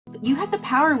you have the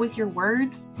power with your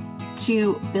words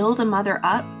to build a mother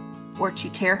up or to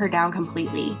tear her down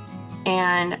completely.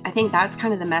 And I think that's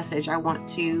kind of the message I want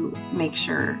to make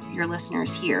sure your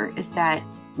listeners hear, is that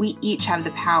we each have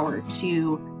the power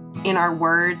to, in our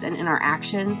words and in our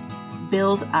actions,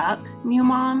 build up new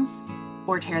moms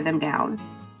or tear them down.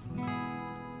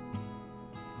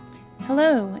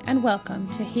 Hello and welcome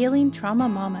to Healing Trauma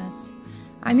Mamas.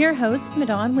 I'm your host,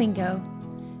 Madon Wingo.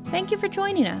 Thank you for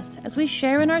joining us as we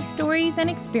share in our stories and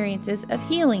experiences of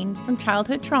healing from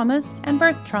childhood traumas and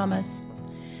birth traumas.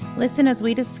 Listen as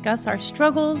we discuss our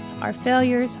struggles, our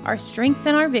failures, our strengths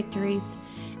and our victories,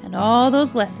 and all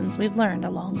those lessons we've learned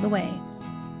along the way.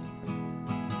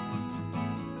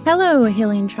 Hello,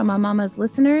 Healing Trauma Mamas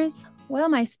listeners. Well,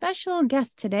 my special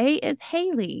guest today is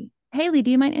Hailey. Hailey,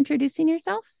 do you mind introducing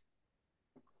yourself?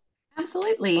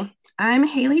 Absolutely. I'm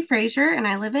Hailey Frazier and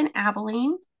I live in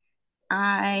Abilene.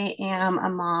 I am a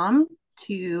mom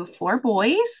to 4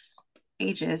 boys,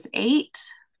 ages 8,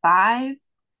 5,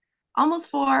 almost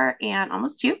 4, and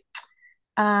almost 2.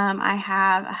 I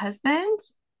have a husband,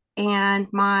 and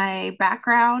my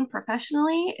background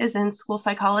professionally is in school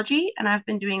psychology, and I've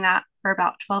been doing that for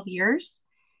about 12 years.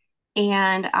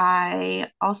 And I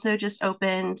also just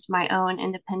opened my own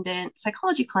independent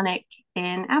psychology clinic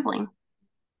in Abilene.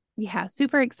 Yeah,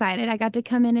 super excited. I got to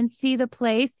come in and see the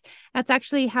place. That's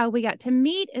actually how we got to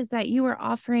meet, is that you were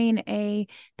offering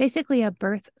basically a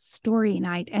birth story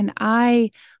night. And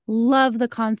I love the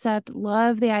concept,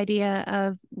 love the idea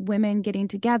of women getting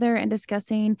together and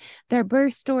discussing their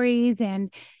birth stories.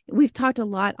 And we've talked a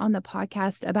lot on the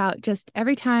podcast about just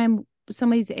every time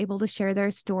somebody's able to share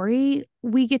their story,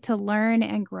 we get to learn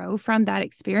and grow from that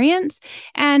experience.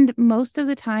 And most of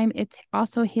the time, it's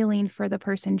also healing for the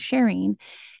person sharing.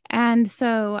 And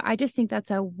so I just think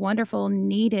that's a wonderful,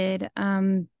 needed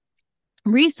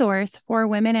resource for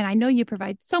women. And I know you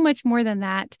provide so much more than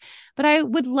that, but I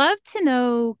would love to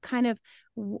know kind of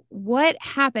what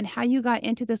happened, how you got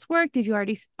into this work. Did you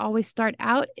always start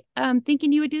out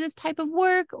thinking you would do this type of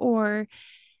work, or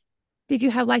did you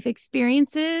have life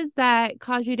experiences that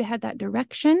caused you to head that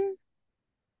direction?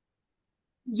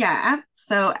 Yeah,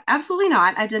 so absolutely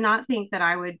not. I did not think that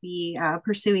I would be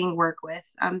pursuing work with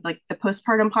like the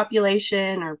postpartum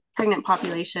population or pregnant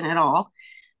population at all.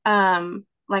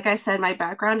 Like I said, my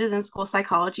background is in school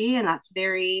psychology, and that's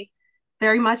very,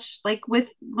 very much like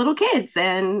with little kids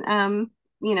and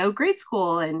grade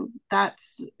school, and that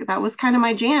was kind of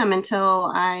my jam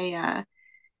until I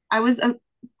was a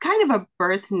kind of a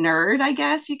birth nerd, I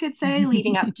guess you could say,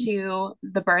 leading up to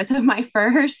the birth of my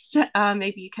first.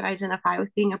 Maybe you could identify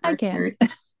with being a I birth can.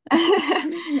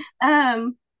 nerd.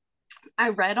 um, I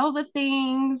read all the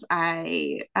things,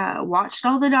 I watched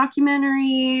all the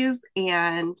documentaries,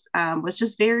 and was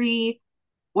just very,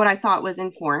 what I thought was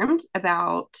informed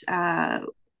about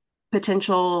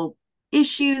potential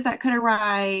issues that could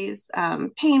arise,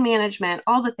 pain management,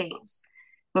 all the things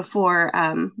before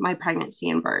my pregnancy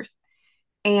and birth.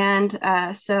 And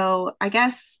so I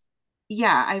guess,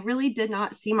 yeah, I really did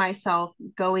not see myself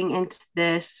going into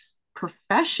this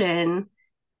profession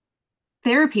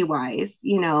therapy wise,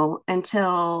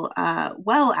 until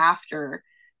well after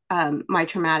my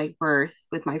traumatic birth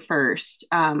with my first.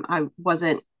 I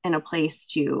wasn't in a place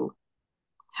to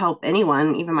help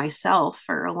anyone, even myself,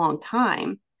 for a long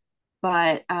time.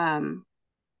 But, So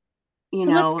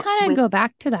let's kind of with go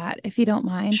back to that, if you don't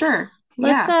mind. sure,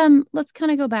 Let's yeah. let's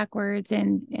kind of go backwards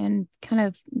and kind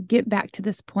of get back to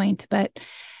this point. But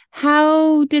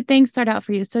how did things start out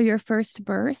for you? So your first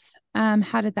birth,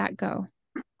 how did that go?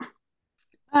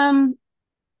 Um,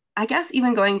 I guess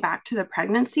even going back to the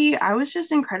pregnancy, I was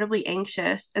just incredibly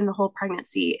anxious in the whole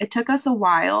pregnancy. It took us a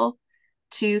while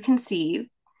to conceive,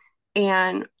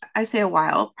 and I say a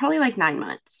while, probably like 9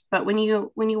 months. But when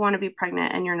you want to be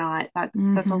pregnant and you're not, that's a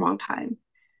Mm-hmm. long time.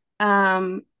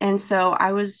 And so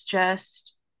I was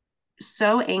just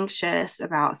so anxious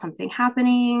about something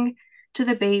happening to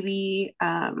the baby.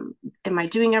 Am I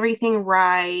doing everything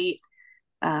right?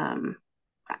 Um,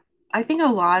 I think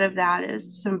a lot of that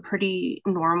is some pretty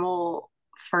normal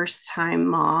first time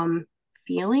mom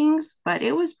feelings, but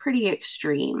it was pretty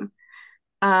extreme,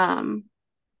 um,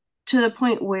 to the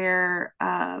point where,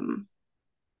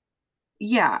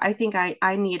 yeah, I think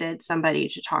I needed somebody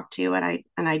to talk to, and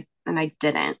I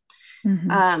didn't.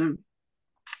 Mm-hmm. Um,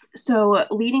 so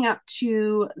leading up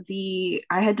to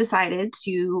I had decided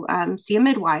to see a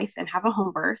midwife and have a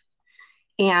home birth,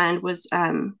 and was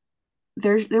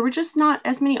there were just not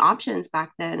as many options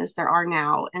back then as there are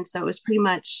now, and so it was pretty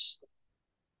much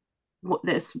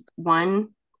this one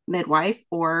midwife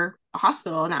or a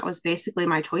hospital, and that was basically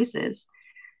my choices.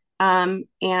 And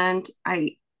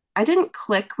I I didn't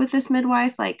click with this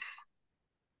midwife like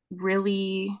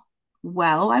really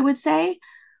well, I would say.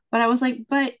 But I was like,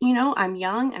 but I'm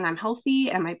young and I'm healthy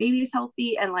and my baby is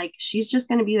healthy and like she's just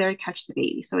going to be there to catch the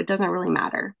baby. So it doesn't really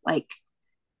matter. Like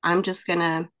I'm just going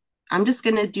to I'm just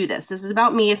going to do this. This is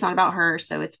about me, it's not about her,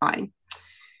 so it's fine.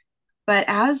 But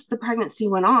as the pregnancy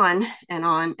went on and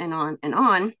on and on and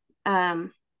on,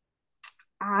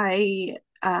 I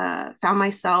found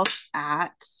myself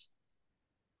at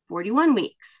 41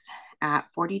 weeks,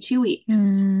 at 42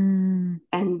 weeks, Mm,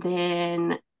 and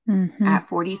then hmm. at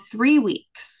 43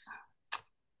 weeks.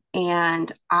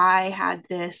 And I had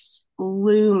this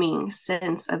looming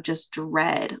sense of just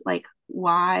dread. Like,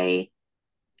 why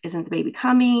isn't the baby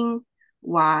coming?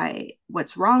 Why?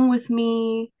 What's wrong with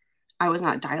me? I was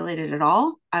not dilated at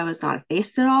all. I was not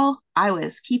effaced at all. I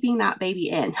was keeping that baby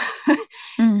in.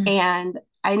 Mm. And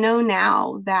I know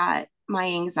now that my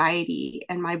anxiety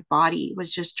and my body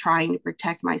was just trying to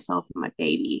protect myself and my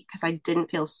baby because I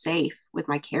didn't feel safe with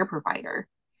my care provider.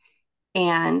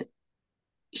 And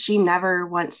she never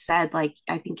once said, like,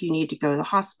 I think you need to go to the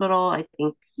hospital. I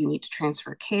think you need to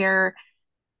transfer care.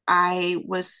 I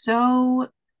was so,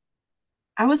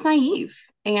 I was naive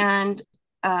and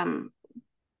um,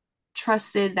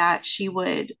 trusted that she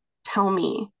would tell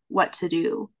me what to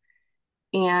do.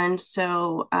 And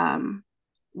so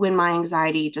when my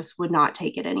anxiety just would not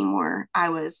take it anymore, I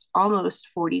was almost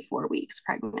 44 weeks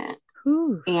pregnant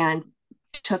Whew. and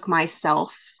took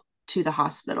myself to the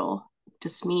hospital,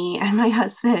 just me and my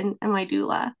husband and my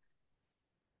doula,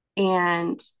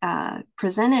 and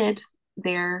presented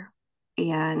there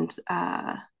and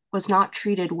was not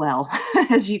treated well,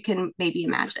 as you can maybe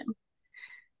imagine.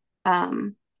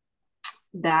 Um,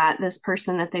 that this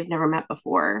person that they've never met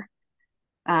before.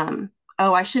 Um,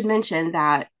 oh, I should mention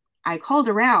that I called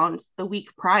around the week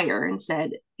prior and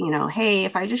said, hey,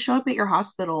 if I just show up at your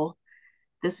hospital,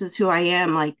 this is who I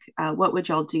am. Like, what would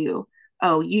y'all do?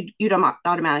 Oh, you'd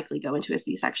automatically go into a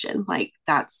C-section. Like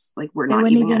that's like we're They not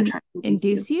wouldn't even going to even try to induce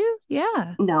you. induce you?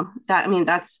 Yeah. No, that I mean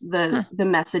that's the Huh. the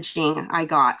messaging I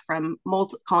got from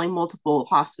calling multiple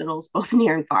hospitals, both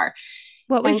near and far.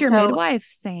 What was And your so midwife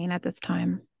saying at this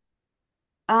time?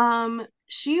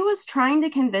 she was trying to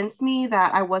convince me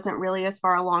that I wasn't really as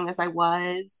far along as I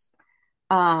was.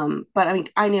 But I mean,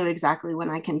 I knew exactly when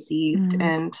I conceived Mm,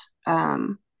 and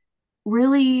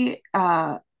really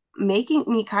making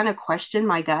me kind of question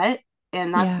my gut.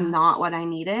 And that's yeah. not what I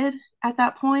needed at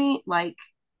that point. Like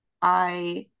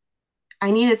I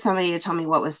I needed somebody to tell me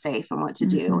what was safe and what to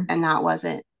do, Hmm. and that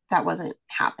wasn't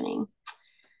happening.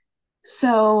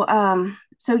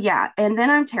 So yeah, and then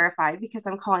I'm terrified because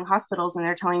I'm calling hospitals and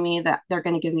they're telling me that they're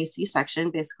going to give me a C-section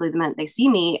basically the minute they see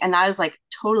me, and that is like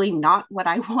totally not what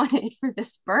I wanted for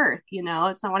this birth.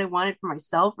 It's not what I wanted for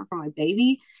myself or for my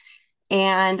baby.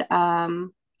 And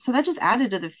so that just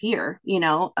added to the fear,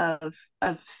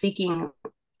 of seeking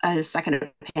a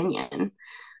second opinion.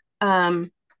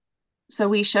 um so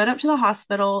we showed up to the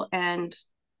hospital and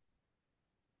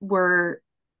were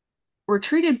were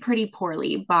treated pretty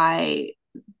poorly by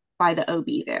the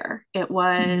OB there. It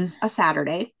Mm. was a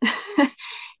Saturday.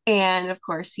 And of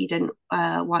course, he didn't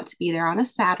want to be there on a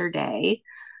Saturday.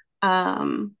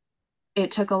 Um,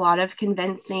 it took a lot of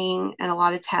convincing and a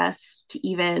lot of tests to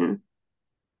even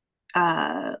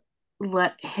uh,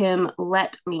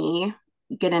 let me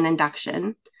get an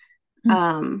induction. Mm.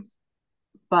 Um,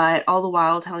 but all the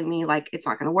while telling me like it's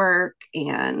not going to work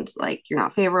and like you're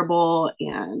not favorable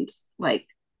and like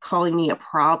calling me a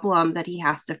problem that he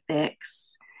has to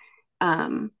fix.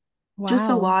 Um, just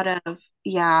a Wow. lot of,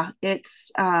 yeah,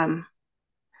 it's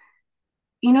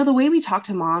the way we talk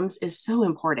to moms is so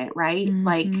important, right?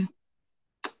 Like Hmm.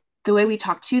 the way we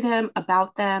talk to them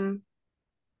about them.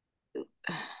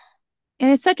 And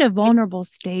it's such a it, vulnerable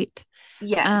state,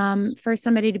 yes. for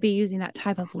somebody to be using that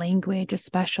type of language,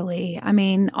 especially. I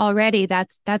mean, already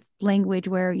that's language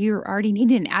where you're already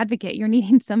needing an advocate. You're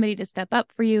needing somebody to step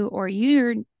up for you, or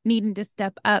you're needing to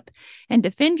step up and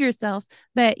defend yourself.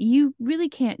 But you really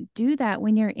can't do that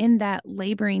when you're in that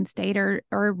laboring state, or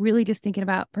really just thinking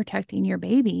about protecting your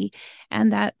baby.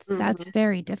 And that's Mhm.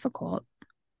 very difficult.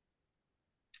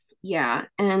 Yeah,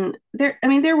 and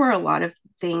there were a lot of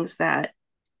things that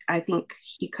I think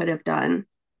he could have done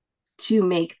to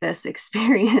make this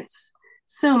experience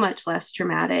so much less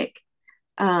traumatic.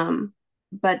 Um,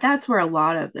 but that's where a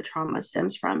lot of the trauma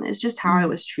stems from, is just how I Mm.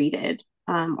 was treated,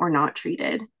 or not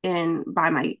treated in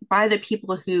by the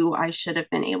people who I should have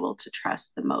been able to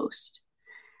trust the most.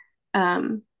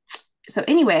 Um, so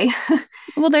anyway,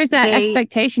 Well, there's that they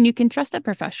expectation you can trust a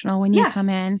professional when you yeah, come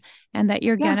in, and that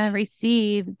you're going yeah, to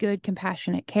receive good,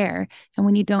 compassionate care. And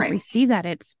when you don't right. receive that,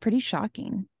 it's pretty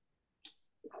shocking.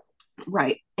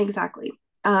 Right, exactly.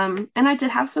 And I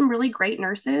did have some really great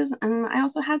nurses, and I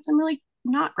also had some really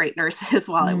not great nurses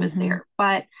while I was Mm-hmm. there.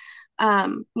 But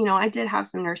I did have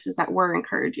some nurses that were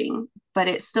encouraging, but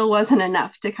it still wasn't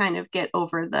enough to kind of get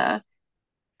over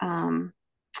um,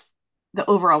 the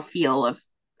overall feel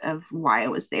of why I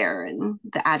was there and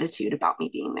the attitude about me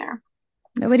being there.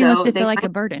 Nobody wants So to feel they like a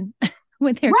burden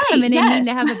when they're right, coming in needing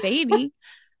to yes. have a baby.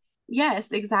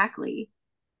 Yes, exactly.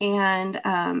 And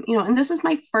and this is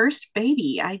my first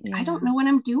baby. I don't Yeah. know what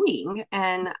I'm doing.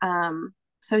 And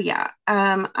so yeah,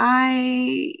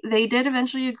 I they did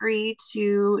eventually agree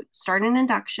to start an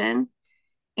induction,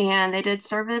 and they did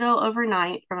cervical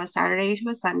overnight from a Saturday to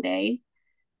a Sunday.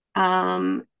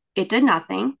 Um, it did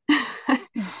nothing.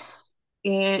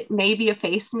 It maybe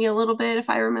effaced me a little bit if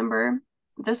I remember.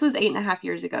 This was 8.5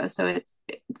 years ago, so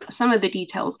some of the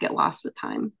details get lost with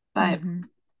time. But Mm-hmm.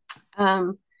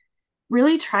 um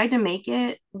really tried to make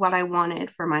it what I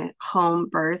wanted for my home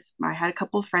birth. I had a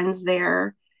couple friends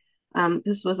there.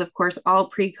 This was, of course, all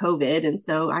pre-COVID, and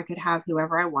so I could have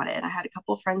whoever I wanted. I had a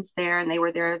couple friends there, and they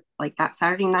were there like that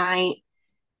Saturday night,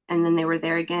 and then they were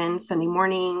there again Sunday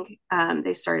morning.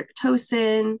 They started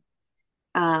Pitocin.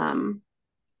 Um,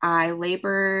 I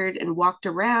labored and walked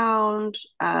around.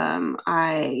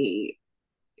 I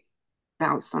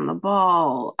bounced on the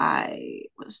ball. I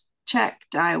was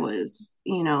checked. I was,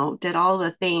 did all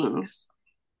the things.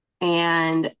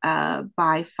 And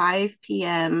by 5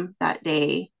 p.m. that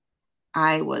day,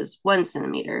 I was 1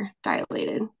 centimeter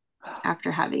dilated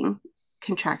after having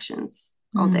contractions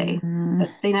all day. Mm. But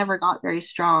they never got very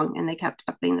strong, and they kept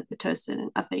upping the Pitocin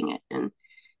and upping it. And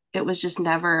it was just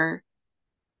never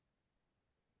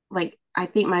like, I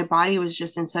think my body was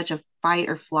just in such a fight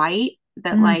or flight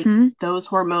that like Mm-hmm. those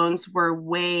hormones were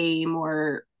way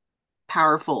more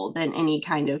powerful than any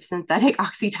kind of synthetic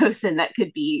oxytocin that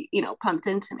could be, pumped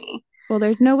into me. Well,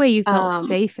 there's no way you felt Um,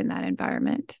 safe in that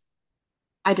environment.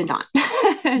 I did not,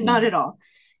 not Yeah. at all.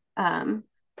 Um,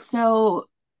 so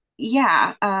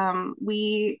yeah,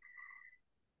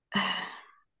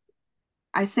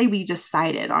 I say we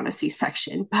decided on a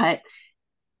C-section, but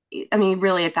I mean,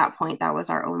 really at that point, that was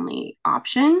our only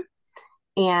option.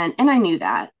 And I knew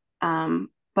that.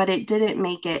 But it didn't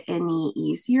make it any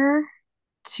easier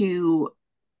to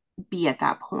be at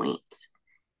that point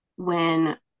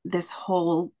when this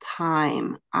whole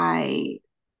time I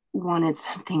wanted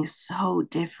something so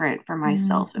different for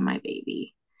myself and Mm-hmm. my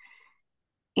baby.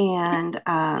 And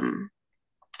Can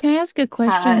I ask a had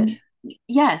question?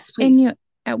 yes, And please.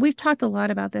 we've talked a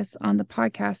lot about this on the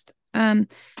podcast.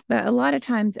 But a lot of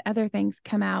times other things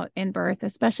come out in birth,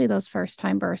 especially those first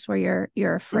time births where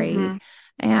you're afraid Mm-hmm.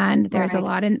 and there's a Right.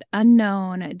 lot of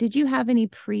unknown. Did you have any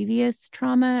previous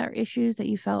trauma or issues that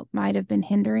you felt might have been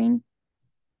hindering?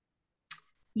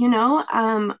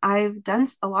 I've done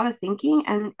a lot of thinking,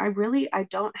 and I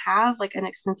don't have like an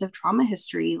extensive trauma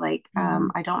history. Like, Mm,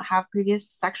 I don't have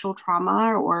previous sexual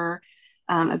trauma or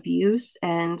abuse.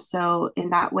 And so in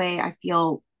that way, I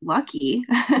feel lucky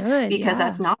good, because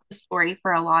that's yeah. not the story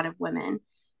for a lot of women.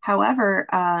 However,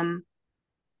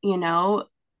 you know,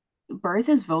 birth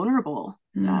is vulnerable.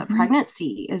 Hmm.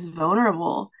 Pregnancy is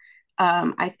vulnerable.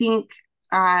 I think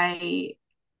I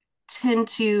tend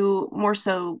to more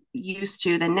so used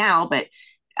to than now, but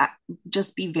uh,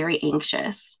 just be very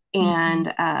anxious Hmm.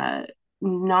 and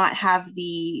not have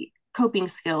the coping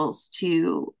skills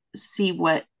to see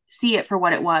it for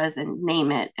what it was and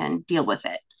name it and deal with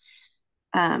it.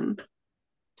 Um,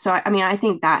 so I mean, I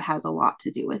think that has a lot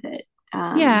to do with it.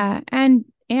 Yeah, and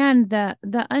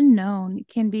the unknown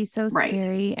can be so Right.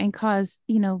 scary and cause,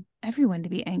 everyone to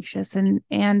be anxious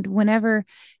and whenever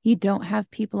you don't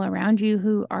have people around you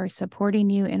who are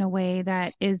supporting you in a way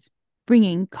that is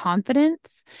bringing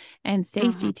confidence and Mm-hmm.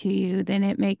 safety to you, then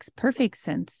it makes perfect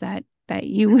sense that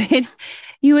you would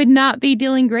you would not be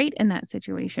dealing great in that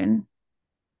situation.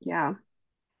 Yeah.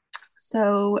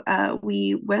 So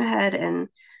we went ahead and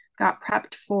got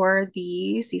prepped for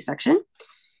the C-section.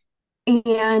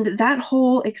 And that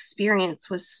whole experience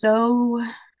was so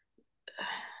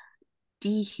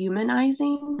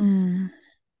dehumanizing Mm,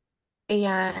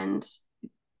 and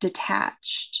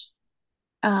detached.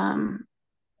 Um,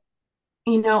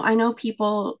 I know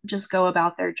people just go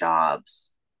about their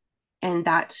jobs, and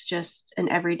that's just an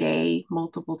everyday,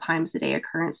 multiple times a day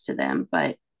occurrence to them.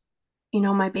 But,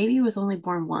 my baby was only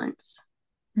born once,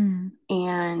 mm.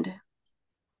 and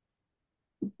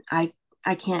I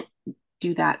I can't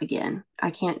do that again.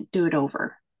 I can't do it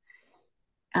over.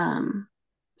 Um,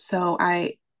 so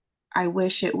I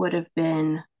wish it would have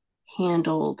been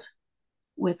handled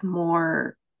with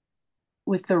more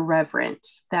with the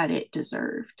reverence that it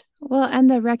deserved. Well, and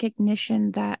the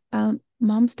recognition that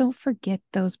moms don't forget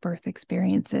those birth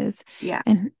experiences Yeah.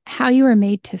 and how you were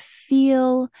made to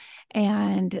feel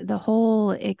and the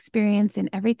whole experience and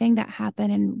everything that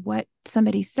happened and what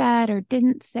somebody said or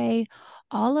didn't say.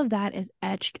 All of that is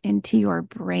etched into your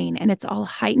brain and it's all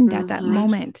heightened at that Mm-hmm.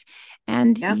 moment.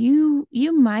 And Yep. you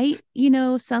might,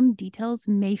 some details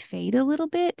may fade a little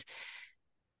bit,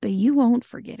 but you won't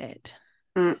forget it.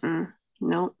 Mm-mm.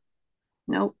 Nope.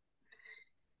 Nope.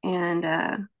 And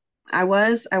I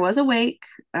was awake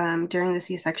during the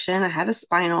C-section. I had a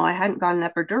spinal. I hadn't gotten an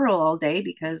epidural all day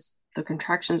because the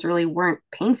contractions really weren't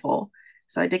painful.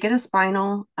 So I did get a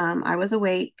spinal. I was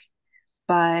awake,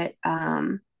 but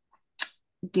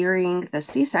during the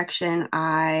C-section,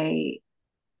 I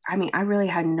mean, I really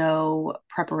had no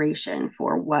preparation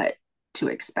for what to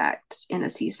expect in a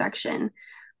C-section.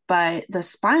 But the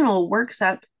spinal works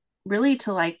up really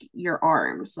to like your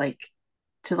arms, like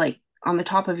to like on the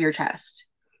top of your chest.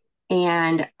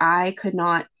 And I could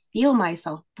not feel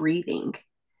myself breathing.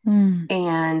 Mm.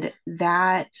 And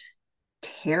that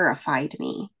terrified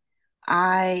me.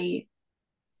 I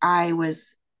I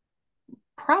was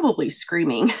probably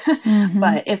screaming, Mm-hmm.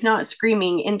 but if not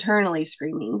screaming, internally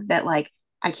screaming that like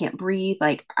I can't breathe,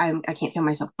 like I can't feel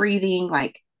myself breathing.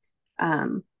 Like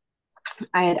um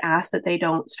I had asked that they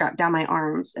don't strap down my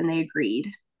arms and they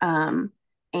agreed. And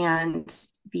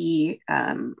the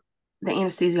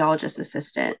anesthesiologist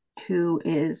assistant who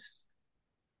is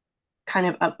kind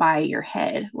of up by your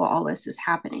head while all this is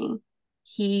happening.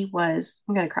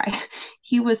 I'm gonna cry.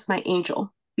 He was my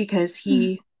angel because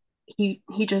he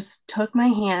just took my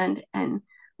hand and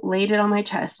laid it on my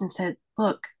chest and said,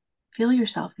 "Look, feel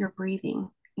yourself. You're breathing.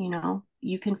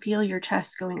 You can feel your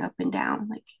chest going up and down.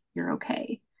 Like you're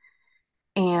okay."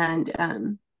 And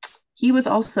he was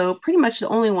also pretty much the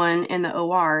only one in the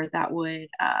OR that would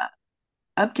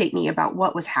update me about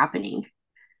what was happening.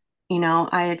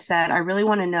 I had said, I really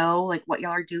want to know like what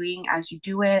y'all are doing as you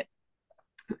do it.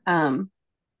 Um,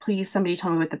 Please, somebody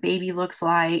tell me what the baby looks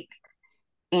like.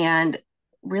 And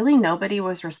really, nobody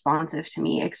was responsive to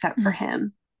me except for Mm.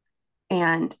 him.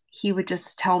 And he would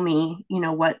just tell me,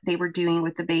 what they were doing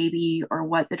with the baby or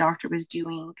what the doctor was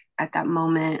doing at that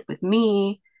moment with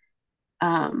me.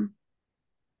 Um,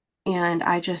 and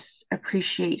I just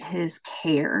appreciate his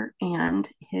care and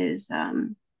his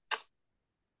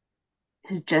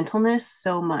gentleness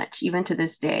so much, even to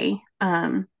this day.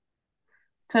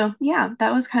 So yeah,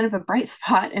 that was kind of a bright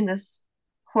spot in this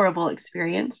horrible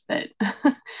experience that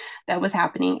that was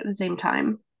happening at the same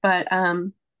time. But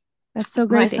That's so my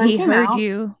great that son he came heard out.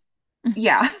 you.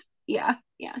 Yeah, yeah,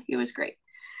 he was great.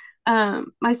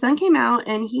 My son came out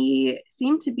and he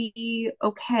seemed to be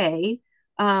okay.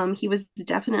 He was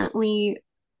definitely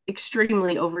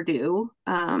extremely overdue.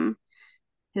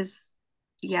 His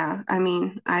Yeah, I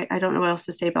mean, I don't know what else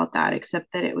to say about that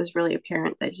except that it was really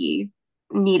apparent that he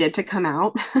needed to come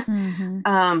out. Mm-hmm.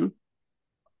 um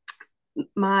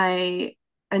my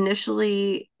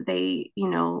Initially they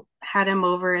had him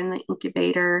over in the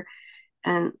incubator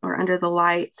and or under the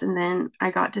lights, and then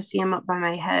I got to see him up by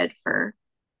my head for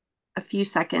a few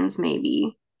seconds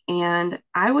maybe. And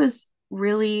I was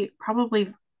really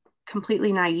probably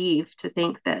completely naive to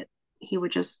think that he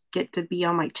would just get to be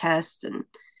on my chest, and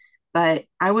but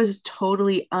I was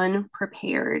totally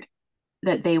unprepared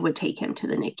that they would take him to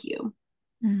the NICU.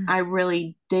 Mm. I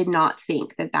really did not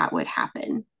think that that would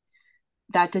happen.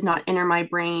 That did not enter my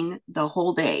brain the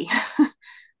whole day.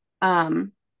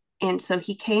 um, and so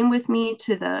he came with me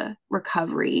to the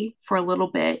recovery for a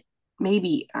little bit,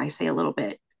 maybe I say a little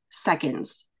bit,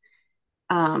 seconds.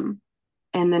 Um,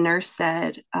 and the nurse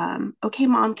said, "Okay,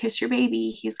 mom, kiss your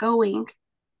baby. He's going."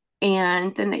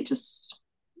 And then they just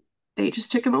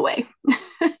took him away.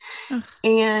 Ugh.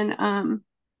 And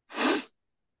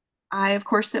I, of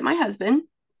course, sent my husband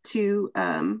to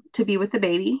be with the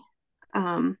baby.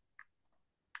 Um,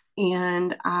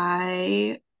 and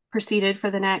I proceeded for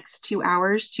the next 2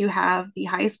 hours to have the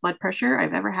highest blood pressure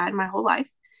I've ever had in my whole life.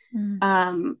 Mm.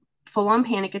 Um, Full on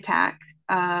panic attack,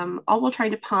 all while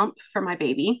trying to pump for my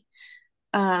baby.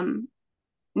 Um,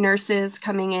 Nurses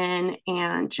coming in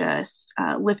and just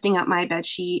lifting up my bed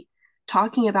sheet,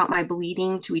 talking about my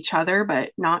bleeding to each other,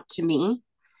 but not to me,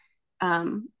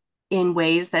 um, in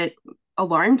ways that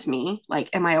alarmed me. Like,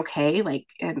 am I okay? Like,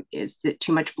 is it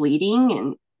too much bleeding?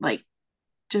 And like,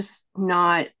 just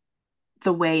not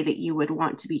the way that you would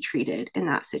want to be treated in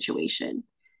that situation.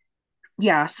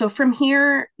 Yeah. So from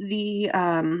here, the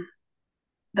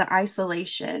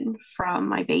isolation from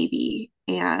my baby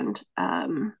and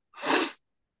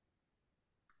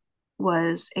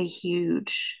was a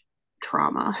huge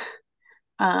trauma.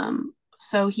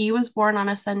 So he was born on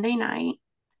a Sunday night.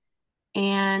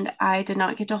 And I did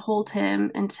not get to hold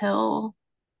him until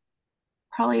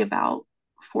probably about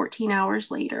 14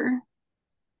 hours later.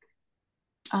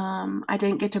 I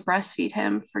didn't get to breastfeed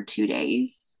him for 2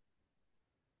 days.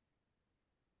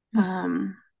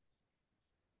 Um,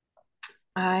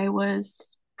 I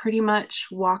was pretty much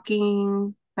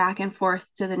walking back and forth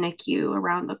to the NICU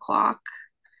around the clock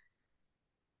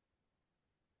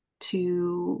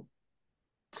to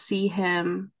see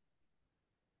him.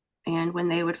 And when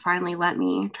they would finally let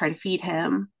me try to feed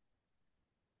him,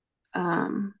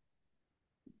 um,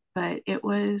 but it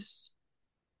was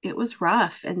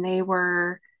rough, and they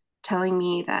were telling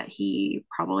me that he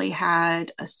probably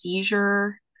had a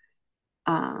seizure.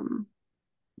 Um,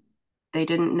 they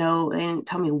didn't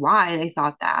tell me why they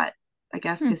thought that. I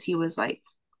guess Hmm. because he was like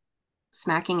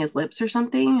smacking his lips or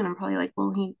something. And I'm probably like,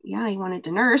 well, he wanted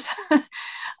to nurse.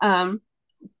 um,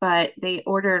 but they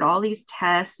ordered all these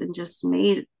tests and just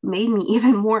made me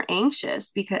even more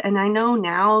anxious because, and I know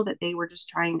now that they were just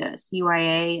trying to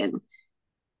CYA and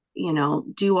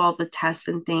do all the tests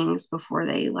and things before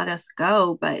they let us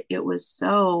go. But it was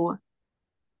so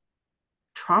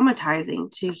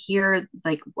traumatizing to hear,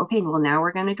 like, okay, well, now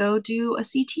we're going to go do a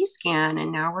CT scan,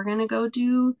 and now we're going to go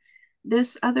do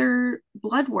this other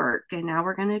blood work, and now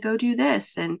we're going to go do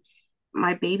this. And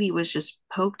my baby was just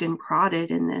poked and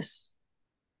prodded in this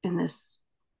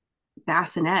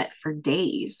bassinet for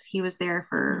days. He was there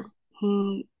for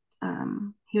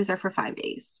 5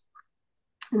 days,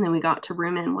 and then we got to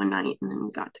room in one night, and then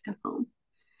we got to come home.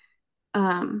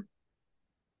 um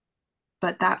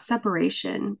but that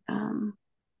separation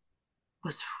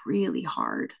was really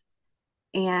hard.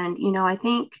 And I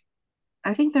think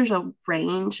there's a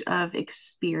range of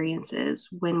experiences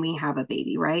when we have a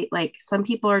baby, right? Like some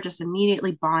people are just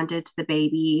immediately bonded to the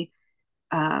baby,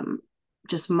 um,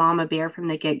 just mama bear from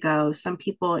the get go. Some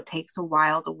people, it takes a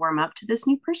while to warm up to this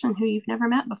new person who you've never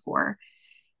met before.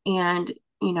 And,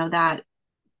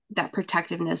 that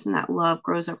protectiveness and that love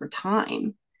grows over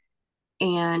time.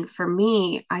 And for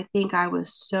me, I think I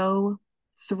was so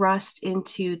thrust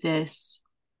into this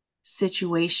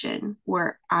situation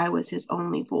where I was his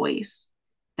only voice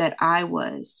that I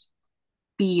was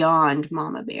beyond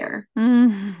mama bear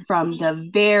Mm. from the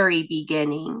very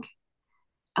beginning.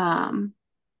 um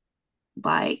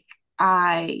like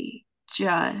I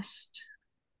just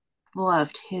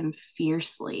loved him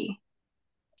fiercely.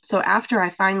 So after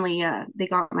I finally they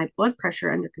got my blood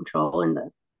pressure under control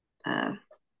uh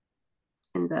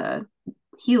in the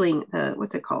healing, the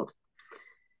what's it called,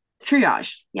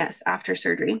 triage, yes, after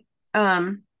surgery,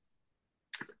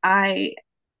 I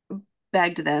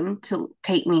begged them to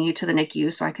take me to the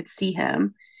NICU so I could see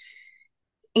him.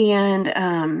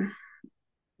 And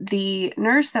the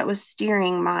nurse that was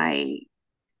steering my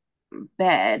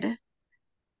bed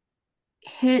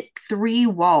hit three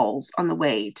walls on the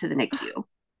way to the NICU.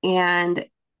 And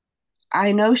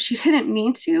I know she didn't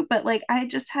mean to, but like I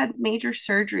just had major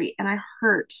surgery and I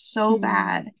hurt so Mm.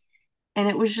 bad. And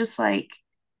it was just like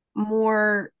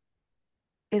more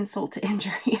insult to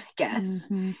injury, I guess.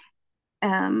 Mm-hmm.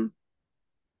 Um,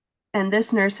 and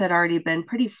this nurse had already been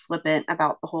pretty flippant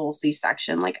about the whole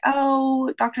C-section, like,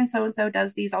 oh, Dr. So and so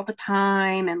does these all the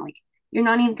time. And like, you're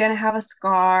not even going to have a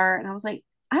scar. And I was like,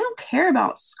 I don't care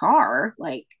about scar.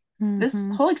 Like, this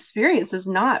Mm-hmm. whole experience is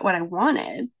not what I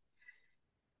wanted.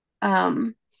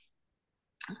 Um,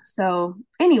 so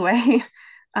anyway,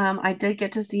 I did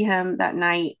get to see him that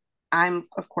night. I'm,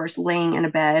 of course, laying in a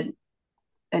bed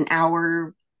an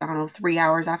hour, I don't know, 3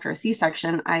 hours after a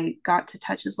C-section. I got to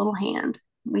touch his little hand.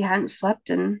 We hadn't slept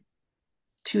in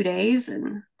 2 days,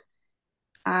 and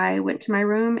I went to my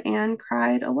room and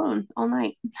cried alone all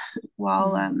night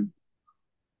while, Mm.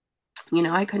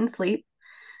 I couldn't sleep.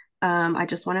 I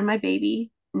just wanted my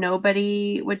baby.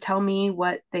 Nobody would tell me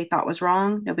what they thought was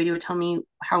wrong. Nobody would tell me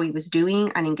how he was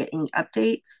doing. I didn't get any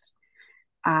updates.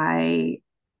 I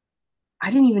I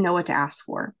didn't even know what to ask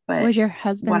for, but Was your what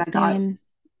husband I got staying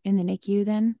in the NICU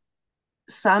then?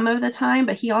 some of the time,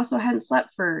 but he also hadn't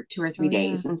slept for two or Oh three yeah,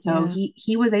 days. And so yeah.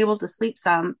 he was able to sleep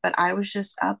some, but I was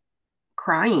just up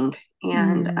crying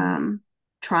and Mm.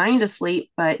 trying to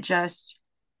sleep, but just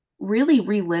really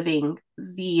reliving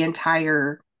the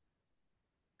entire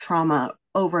trauma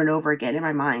over and over again in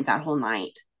my mind that whole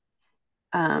night.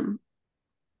 Um,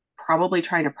 Probably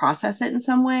trying to process it in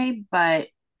some way, but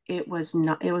it was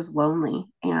lonely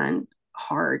and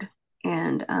hard,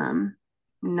 and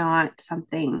not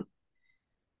something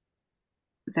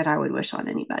that I would wish on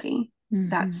anybody.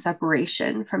 That Mm-hmm.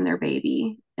 separation from their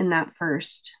baby in those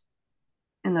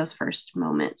first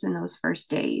moments, in those first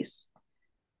days,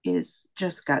 is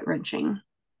just gut wrenching.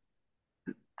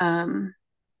 Um,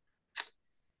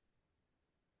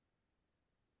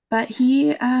 but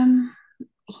he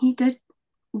did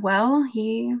well.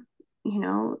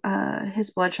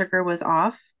 His blood sugar was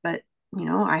off, but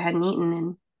I hadn't eaten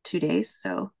in 2 days,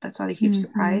 so that's not a huge Mm-hmm.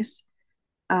 surprise.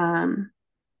 Um,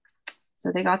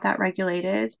 so they got that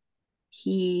regulated.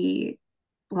 He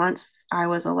Once I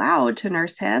was allowed to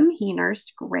nurse him, he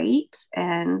nursed great,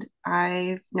 and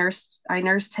I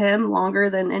nursed him longer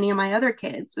than any of my other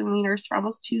kids, and we nursed for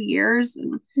almost 2 years.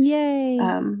 And Yay.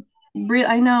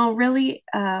 I know, really,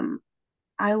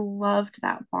 I loved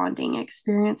that bonding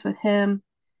experience with him,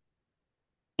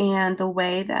 and the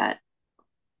way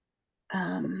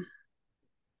um,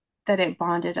 that it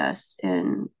bonded us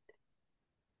in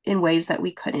ways that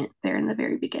we couldn't there in the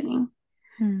very beginning.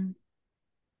 Hmm.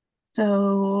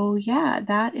 So yeah,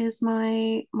 that is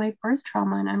my birth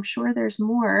trauma, and I'm sure there's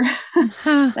more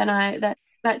Huh. than I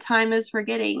that time is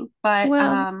forgetting. But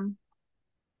Well,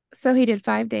 so he did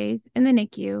 5 days in the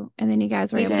NICU, and then you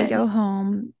guys were he able to did. go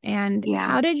home. And Yeah.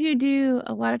 how did you do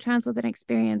a lot of times with an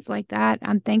experience like that?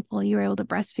 I'm thankful you were able to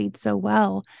breastfeed so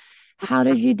well. How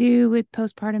did you do with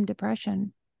postpartum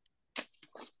depression?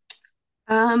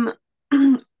 Um,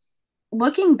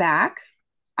 Looking back,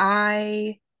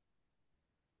 I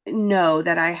know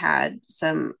that I had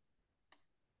some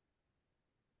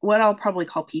what I'll probably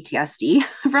call PTSD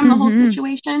from the whole Mm-hmm.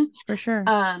 situation. For sure.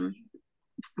 Um,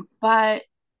 but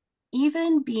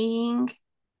even being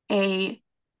a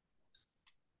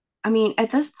I mean,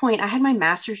 at this point, I had my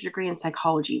master's degree in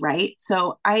psychology, right?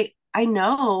 So I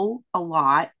know a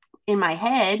lot in my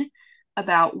head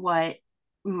about what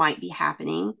might be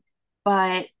happening,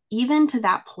 but even to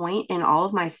that point in all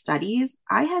of my studies,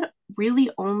 I had really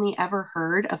only ever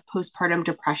heard of postpartum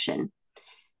depression,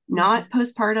 not Mm-hmm.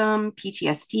 postpartum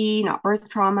PTSD, not birth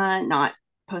trauma, not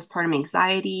postpartum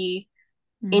anxiety,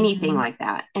 anything Mm-hmm. like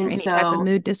that. Or And any type of so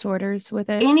mood disorders with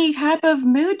it. any type of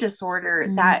mood disorder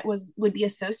Mm-hmm. that would be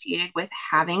associated with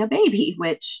having a baby,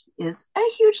 which is a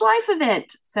huge life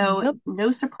event. So Yep.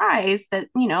 no surprise that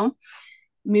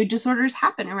mood disorders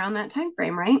happen around that time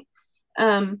frame, right?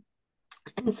 Um,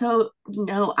 and so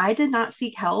no, I did not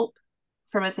seek help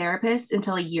from a therapist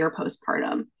until a year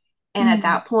postpartum, and at Mm.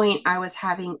 that point, I was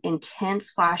having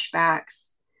intense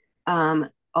flashbacks, a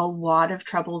lot of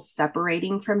trouble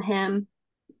separating from him.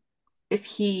 If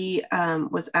he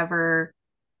was ever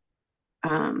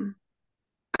um,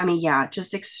 I mean, yeah,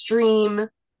 just extreme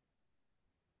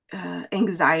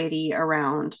anxiety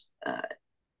around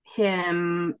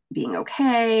him being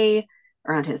okay,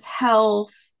 around his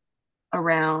health,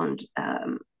 around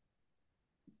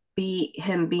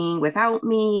him being without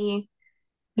me,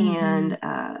 Mm-hmm.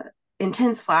 and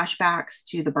intense flashbacks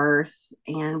to the birth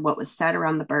and what was said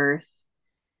around the birth.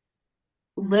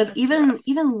 That's Even rough.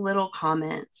 little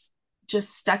comments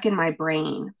just stuck in my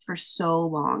brain for so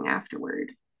long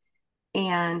afterward.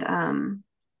 And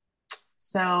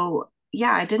So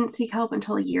yeah, I didn't seek help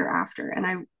until a year after.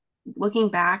 And looking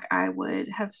back, I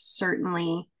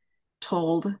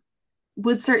told,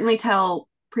 would certainly tell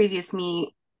previous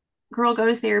me, girl, go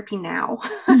to therapy now.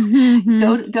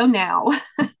 Mm-hmm. Go now.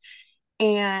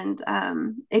 And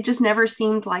it just never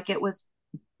seemed like it was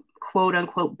quote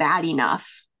unquote bad enough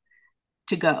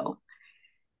to go.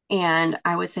 And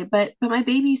I would say, but my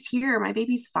baby's here. My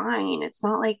baby's fine. It's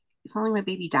not like my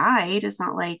baby died. It's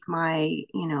not like I'm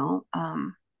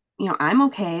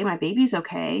okay. My baby's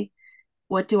okay.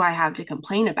 What do I have to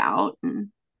complain about?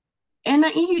 And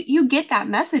you get that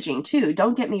messaging too.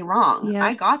 Don't get me wrong. I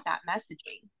Yep. got that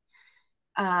messaging,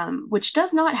 which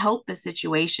does not help the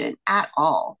situation at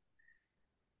all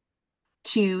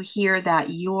to hear that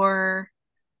your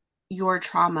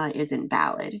trauma isn't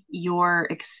valid. Your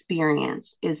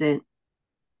experience isn't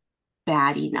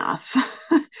bad enough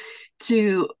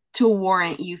to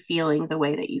warrant you feeling the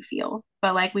way that you feel.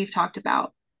 But like we've talked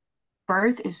about,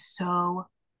 birth is so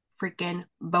freaking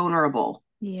vulnerable.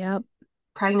 Yep.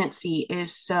 Pregnancy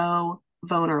is so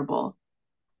vulnerable.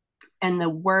 And the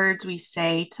words we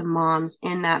say to moms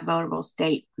in that vulnerable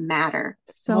state matter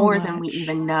So more than we much.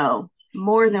 even know,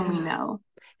 more than we Yeah. know.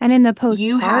 And in the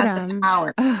You have the postpartums,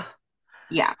 power.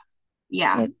 Yeah.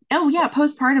 Yeah. it Oh, yeah.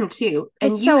 Postpartum too. it's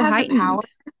And you so have the power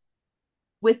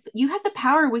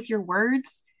heightened. with your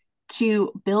words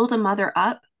to build a mother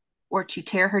up or to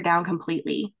tear her down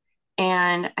completely.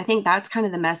 And I think that's kind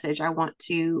of the message I want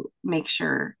to make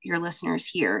sure your listeners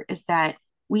hear is that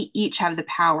we each have the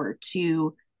power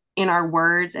to, in our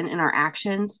words and in our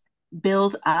actions,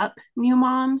 build up new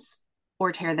moms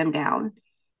or tear them down.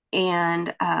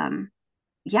 And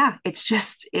yeah,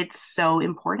 it's so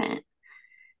important.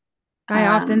 I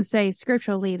often Um, say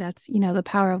scripturally that's, the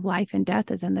power of life and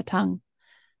death is in the tongue.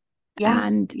 Yeah.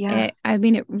 And Yeah. I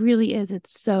mean, it really is.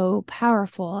 It's so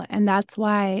powerful. And that's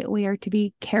why we are to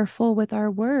be careful with our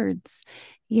words.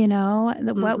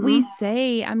 What we Mm-hmm.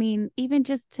 say, I mean, even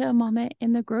just to a moment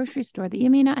in the grocery store that you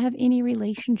may not have any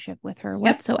relationship with her Yep.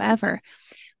 whatsoever,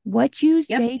 what you Yep.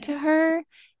 say to her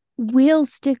will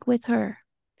stick with her.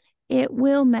 It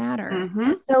will matter. Mm-hmm.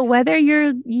 And so whether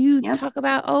you Yep. talk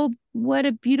about, oh, what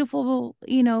a beautiful,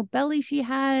 belly she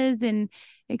has and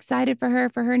excited for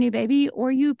her new baby, or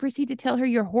you proceed to tell her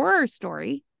your horror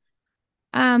story,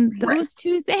 Right. those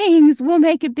two things will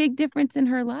make a big difference in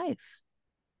her life.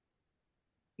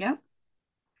 Yep.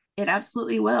 It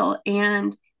absolutely will.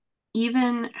 And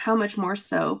even how much more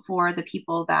so for the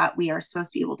people that we are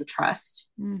supposed to be able to trust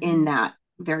in Mm-hmm. that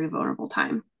very vulnerable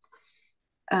time.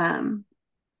 Um,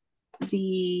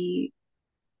 the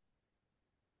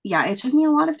yeah, it took me a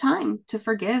lot of time to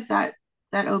forgive that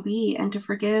OB and to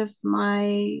forgive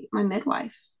my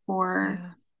midwife for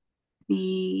Yeah.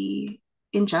 the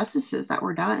injustices that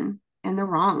were done and the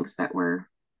wrongs that were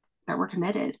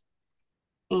committed,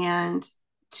 and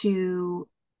to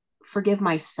forgive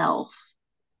myself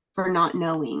for not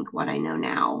knowing what I know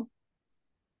now.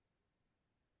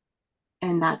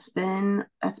 And that's been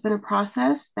a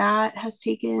process that has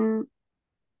taken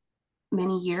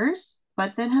many years,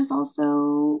 but then has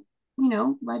also,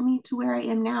 led me to where I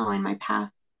am now in my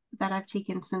path that I've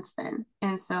taken since then.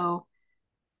 And so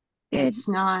Did it's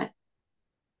not,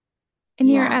 in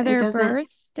your yeah, it other doesn't.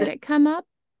 births, did it come up?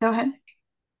 Go ahead.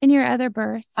 In your other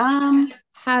births, Um,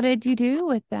 how did you do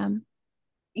with them?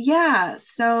 yeah,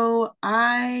 so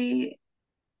I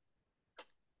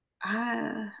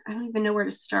don't even know where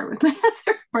to start with my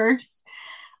other verse.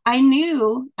 I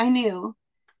knew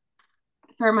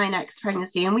for my next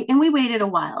pregnancy, and we waited a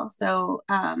while. So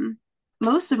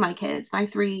most of my kids, my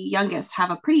three youngest, have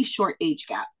a pretty short age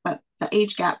gap, but the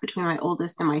age gap between my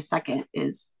oldest and my second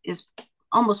is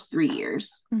almost 3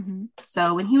 years. Mm-hmm.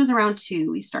 So when he was around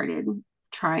two, we started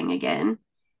trying again.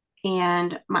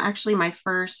 And my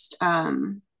first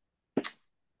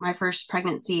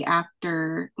pregnancy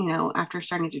after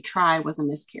starting to try was a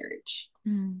miscarriage.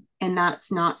 Mm. And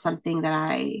that's not something that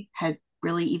I had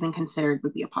really even considered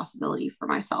would be a possibility for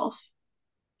myself.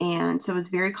 And so I was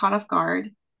very caught off guard,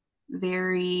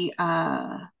 very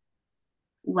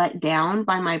let down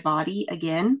by my body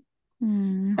again.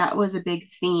 Mm. That was a big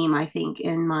theme, I think,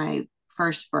 in my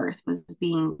first birth, was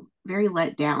being very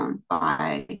let down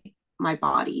by my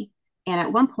body. And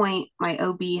at one point, my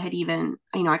OB had even,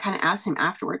 I kind of asked him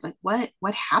afterwards, like,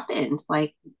 what happened?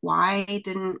 Like, why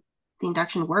didn't the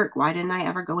induction work? Why didn't I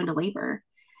ever go into labor?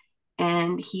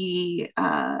 And he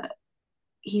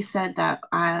said that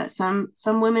some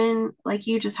women like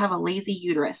you just have a lazy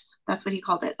uterus. That's what he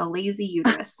called it, a lazy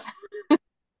uterus.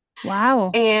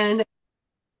 Wow. And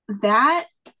that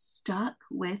stuck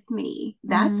with me.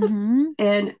 Mm-hmm.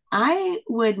 And I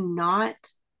would not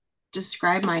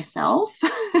describe myself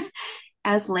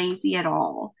as lazy at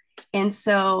all. And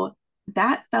so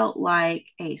that felt like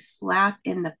a slap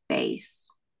in the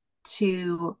face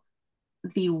to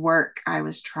the work I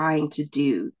was trying to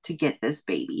do to get this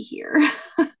baby here.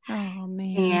 Oh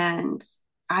man. And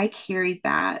I carried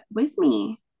that with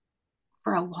me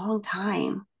for a long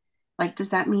time. Like,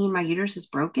 does that mean my uterus is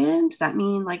broken? Does that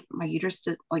mean like my uterus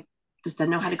just doesn't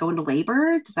know how to go into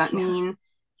labor? Does that Yeah. mean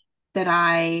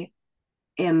that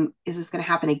is this going to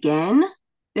happen again?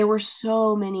 There were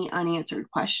so many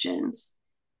unanswered questions.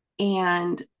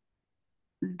 And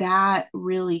that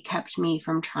really kept me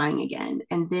from trying again.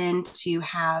 And then to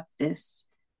have this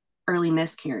early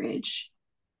miscarriage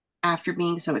after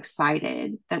being so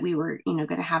excited that we were, going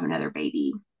to have another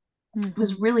baby, it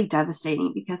was Mm-hmm. really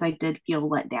devastating because I did feel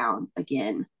let down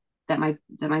again, that my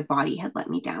body had let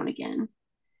me down again.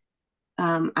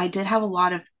 I did have a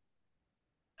lot of,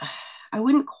 I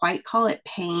wouldn't quite call it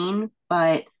pain,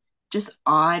 but just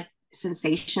odd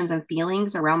sensations and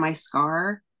feelings around my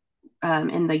scar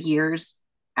in the years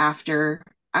after,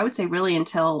 I would say really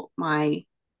until my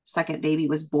second baby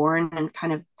was born, and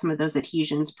kind of some of those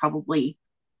adhesions probably,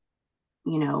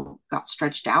 got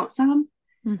stretched out some.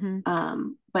 Mm-hmm.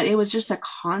 But it was just a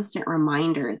constant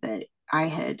reminder that I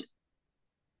had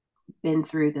been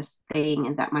through this thing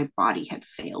and that my body had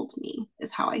failed me,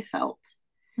 is how I felt.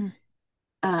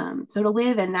 So to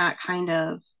live in that kind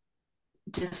of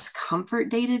discomfort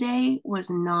day to day was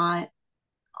not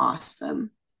awesome,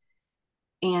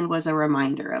 and was a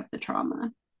reminder of the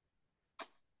trauma.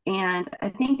 And I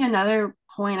think another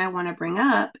point I want to bring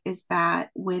up is that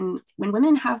when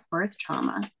women have birth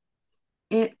trauma,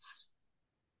 it's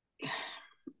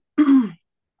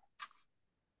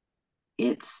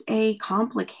it's a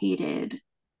complicated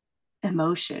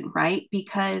emotion, right?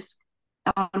 Because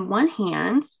on one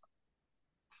hand,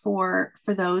 for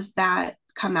those that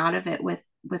come out of it with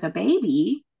a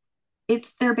baby,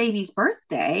 it's their baby's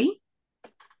birthday,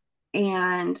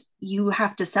 and you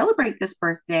have to celebrate this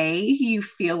birthday, you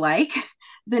feel like,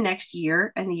 the next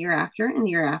year and the year after and the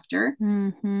year after.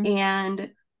 Mm-hmm.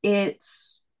 And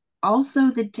it's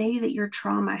also the day that your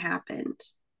trauma happened.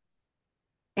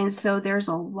 And so there's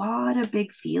a lot of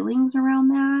big feelings around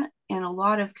that and a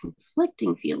lot of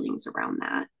conflicting feelings around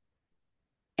that.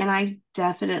 And I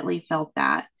definitely felt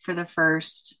that for the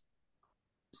first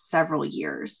several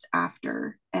years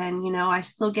after. And, I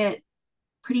still get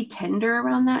pretty tender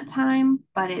around that time,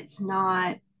 but it's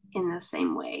not in the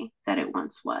same way that it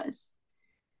once was.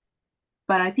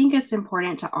 But I think it's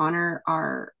important to honor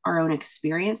our own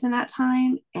experience in that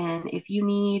time. And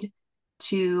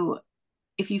to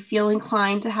if you feel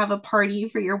inclined to have a party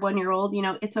for your 1 year old,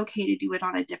 it's okay to do it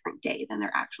on a different day than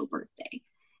their actual birthday.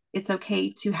 It's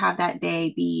okay to have that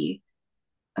day be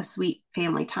a sweet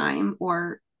family time,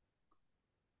 or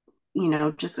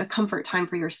just a comfort time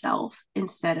for yourself,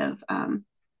 instead of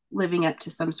living up to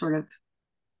some sort of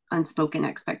unspoken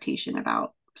expectation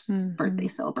about Mm-hmm. birthday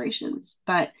celebrations.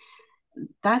 But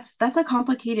that's a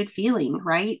complicated feeling,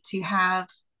 right? To have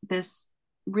this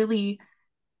really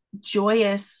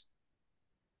joyous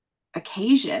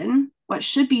occasion, what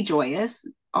should be joyous,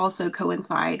 also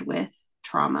coincide with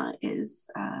trauma, is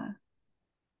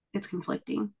it's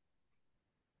conflicting.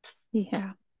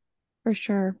 Yeah, for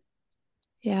sure.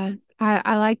 Yeah.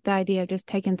 I like the idea of just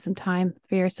taking some time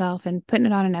for yourself and putting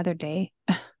it on another day.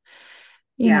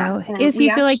 Yeah, and If we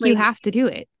you feel like you actually, have to do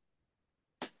it.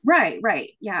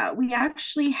 right, yeah, we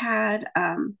actually had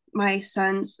my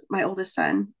oldest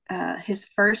son, his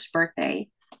first birthday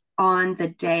on the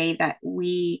day that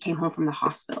we came home from the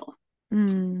hospital.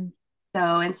 Mm,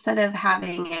 So instead of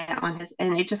having it on his,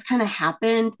 and it just kind of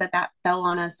happened that fell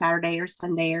on a Saturday or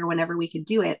Sunday or whenever we could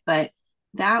do it, but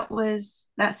that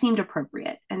seemed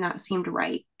appropriate, and that seemed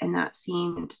right, and that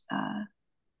seemed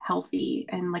healthy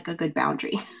and like a good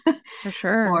boundary for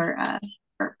sure. for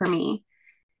for me.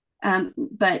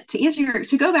 But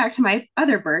to go back to my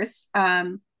other births,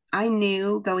 I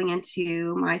knew going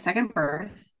into my second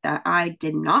birth that I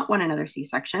did not want another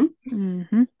C-section.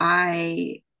 Mm-hmm.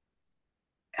 I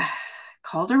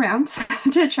called around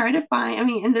to try to find, I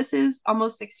mean, and this is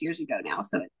almost 6 years ago now.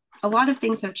 So a lot of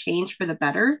things have changed for the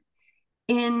better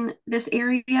in this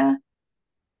area.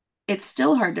 It's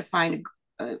still hard to find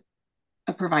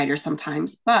a provider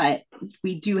sometimes, but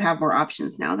we do have more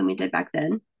options now than we did back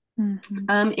then.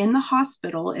 Mm-hmm. In the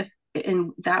hospital,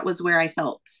 and that was where I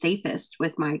felt safest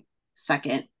with my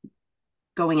second,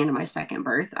 going into my second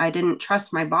birth. I didn't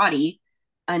trust my body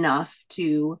enough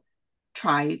to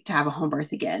try to have a home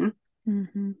birth again.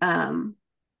 Mm-hmm. Um,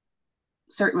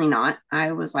 Certainly not.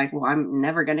 I was like, well, I'm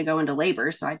never going to go into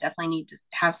labor. So I definitely need to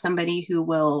have somebody who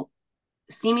will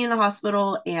see me in the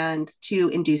hospital and to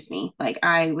induce me. Like,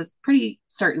 I was pretty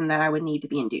certain that I would need to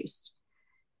be induced.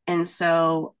 And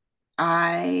so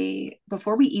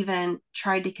before we even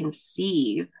tried to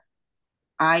conceive,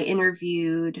 I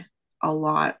interviewed a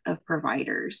lot of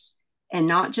providers, and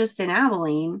not just in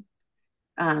Abilene,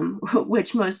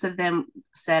 which most of them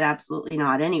said absolutely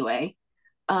not anyway.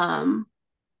 Um,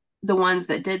 the ones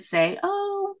that did say,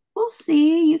 oh, we'll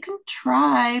see, you can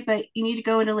try, but you need to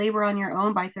go into labor on your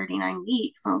own by 39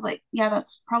 weeks. And I was like, yeah,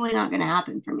 that's probably not going to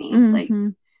happen for me. Like, Mm-hmm.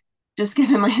 just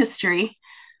given my history.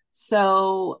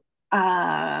 So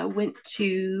went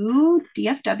to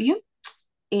DFW,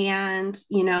 and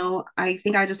I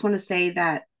think I just want to say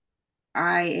that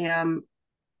I am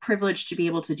privileged to be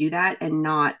able to do that, and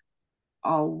not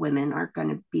all women are going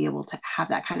to be able to have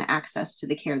that kind of access to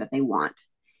the care that they want.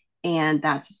 And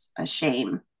that's a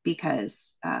shame,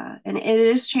 because and it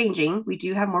is changing. We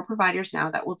do have more providers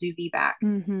now that will do VBAC,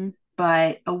 Mm-hmm.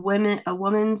 but a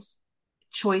woman's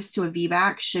choice to a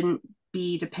VBAC shouldn't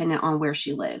be dependent on where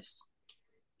she lives,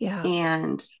 Yeah.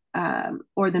 and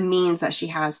or the means that she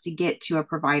has to get to a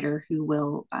provider who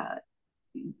will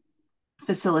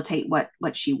facilitate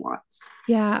what she wants.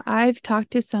 Yeah, I've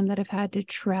talked to some that have had to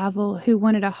travel who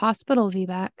wanted a hospital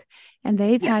VBAC, and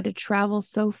they've Yeah. had to travel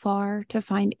so far to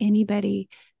find anybody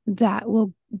that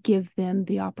will give them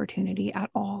the opportunity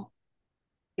at all.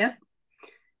 Yep.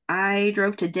 I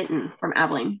drove to Denton from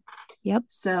Abilene, Yep.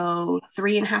 so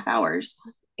 3.5 hours.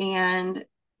 And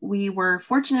we were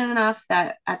fortunate enough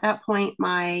that at that point,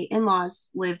 my in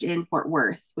laws lived in Fort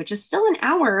Worth, which is still an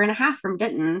hour and a half from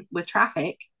Denton with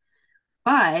traffic.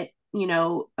 But,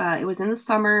 it was in the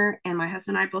summer, and my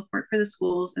husband and I both worked for the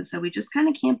schools. And so we just kind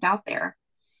of camped out there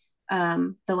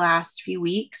the last few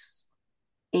weeks.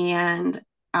 And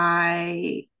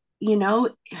I, you know,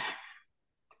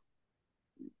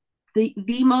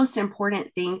 the most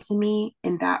important thing to me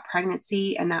in that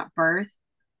pregnancy and that birth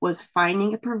was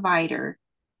finding a provider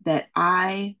that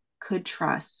I could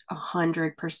trust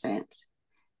 100%,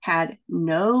 had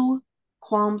no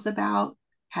qualms about,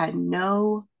 had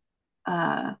no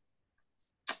uh,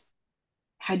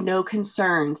 had no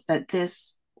concerns that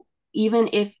this, even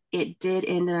if it did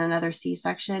end in another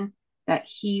C-section, that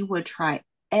he would try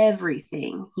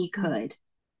everything he could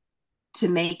to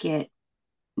make it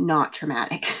not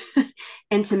traumatic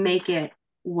and to make it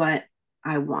what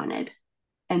I wanted.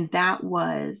 And that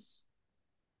was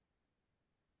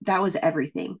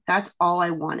everything. That's all I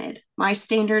wanted. My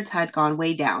standards had gone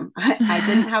way down. I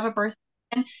didn't have a birth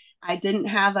plan. I didn't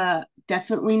have a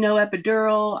definitely no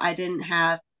epidural.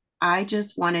 I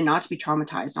just wanted not to be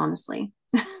traumatized, honestly.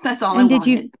 That's all I And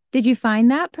wanted. did you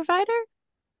find that provider?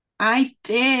 I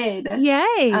did.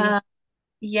 Yay. Uh,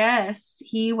 yes,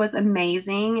 he was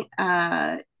amazing.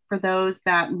 For those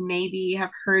that maybe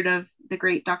have heard of the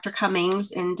great Dr.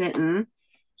 Cummings in Denton,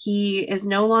 he is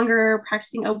no longer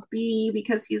practicing OB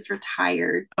because he's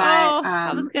retired. But Oh,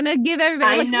 I was gonna give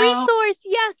everybody I like know, resource.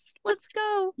 Yes, let's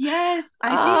go. yes, I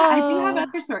do. I do have Oh.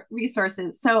 other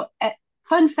resources. So,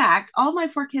 fun fact: all my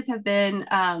four kids have been.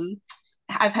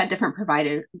 I've had different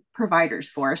providers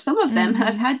for. Some of them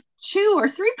have Mm-hmm. had two or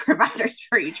three providers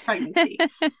for each pregnancy.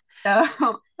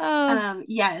 So, Oh,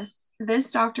 yes, this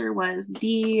doctor was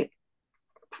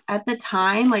at the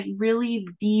time, like really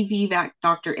the VBAC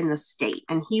doctor in the state.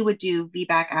 And he would do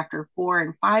VBAC after 4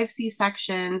 and 5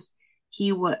 C-sections.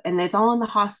 He would, and it's all in the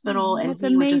hospital, and that's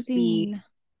he would just be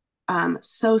amazing.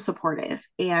 so supportive.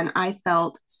 And I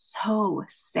felt so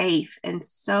safe and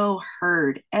so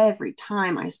heard every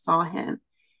time I saw him,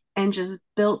 and just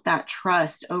built that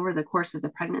trust over the course of the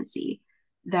pregnancy,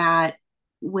 that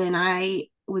when I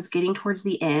was getting towards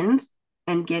the end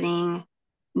and getting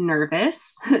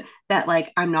nervous that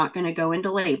like I'm not going to go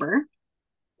into labor,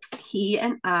 he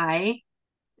and I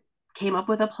came up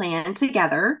with a plan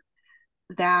together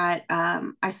that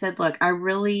I said, look, I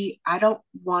don't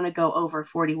want to go over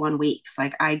 41 weeks.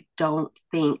 Like, I don't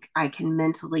think I can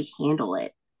mentally handle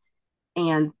it.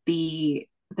 And the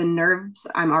nerves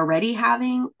I'm already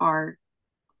having are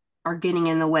getting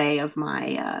in the way of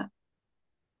my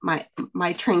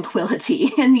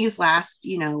tranquility in these last,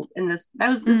 in this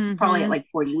is probably at Mm-hmm. like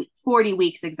 40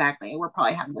 weeks exactly. We're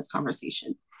probably having this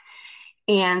conversation.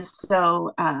 And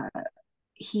so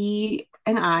he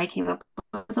and I came up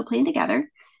with a plan together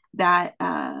that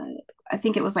I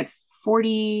think it was like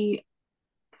 40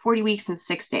 weeks and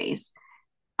 6 days.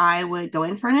 I would go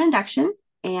in for an induction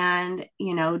and,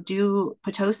 do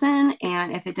Pitocin.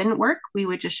 And if it didn't work, we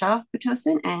would just shut off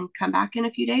Pitocin and come back in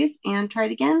a few days and try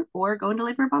it again, or go into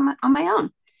labor on my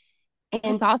own. That's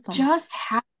And awesome. just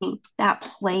having that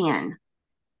plan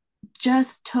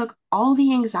just took all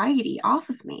the anxiety off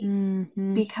of me,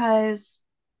 Mm-hmm. because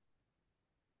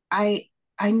I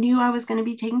I knew I was going to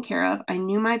be taken care of. I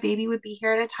knew my baby would be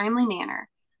here in a timely manner.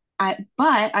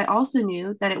 But I also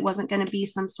knew that it wasn't going to be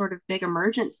some sort of big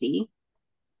emergency,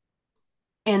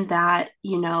 and that,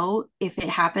 if it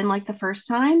happened like the first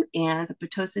time and the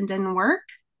Pitocin didn't work,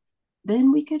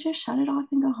 then we could just shut it off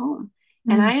and go home.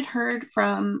 And I Mm. had heard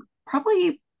from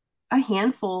probably a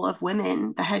handful of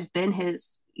women that had been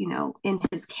in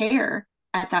his care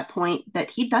at that point,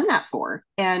 that he'd done that for,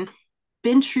 and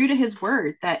been true to his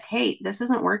word that, hey, this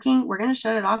isn't working. We're going to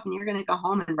shut it off and you're going to go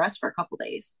home and rest for a couple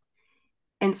days.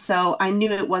 And so I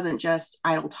knew it wasn't just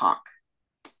idle talk,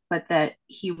 but that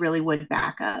he really would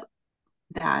back up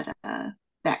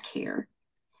that care.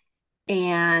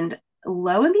 And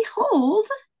lo and behold,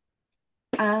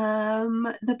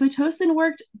 the Pitocin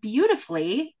worked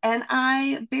beautifully, and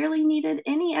I barely needed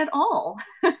any at all.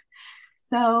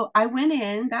 So I went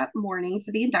in that morning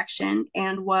for the induction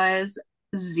and was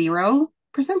 0%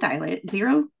 dilated,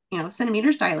 0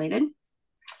 centimeters dilated,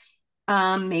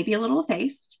 maybe a little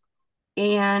effaced.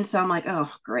 And so I'm like,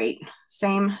 oh, great.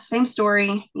 Same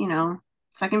story,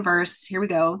 second verse. Here we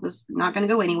go. This is not going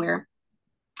to go anywhere.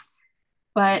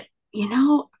 But,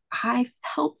 I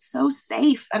felt so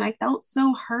safe and I felt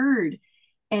so heard.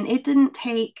 And it didn't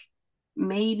take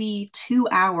maybe 2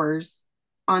 hours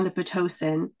on the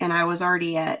Pitocin, and I was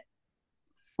already at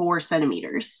 4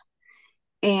 centimeters.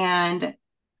 And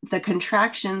the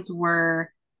contractions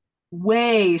were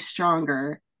way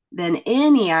stronger than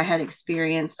any I had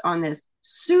experienced on this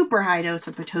super high dose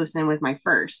of Pitocin with my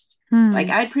first. Like,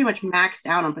 Hmm. I'd pretty much maxed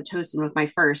out on Pitocin with my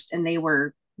first, and they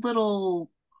were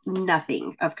little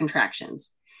nothing of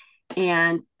contractions.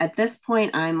 And at this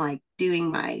point, I'm like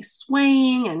doing my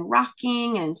swaying and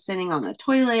rocking and sitting on the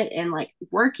toilet and like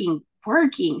working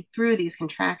through these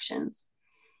contractions.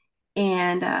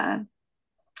 And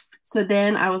So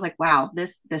then I was like, wow,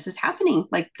 this is happening.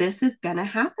 Like this is gonna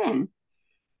happen.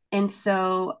 And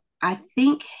so I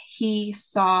think he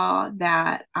saw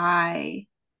that I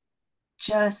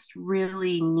just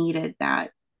really needed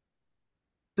that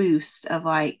boost of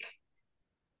like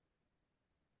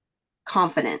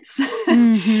confidence.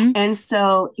 Mm-hmm. And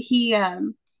so he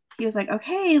was like,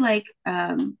 okay, like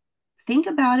think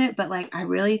about it, but like I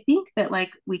really think that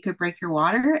like we could break your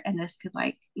water and this could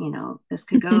like, this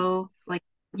could go like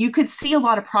you could see a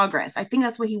lot of progress. I think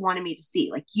that's what he wanted me to see.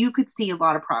 Like you could see a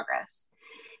lot of progress.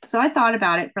 So I thought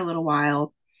about it for a little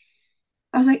while.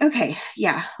 I was like, okay,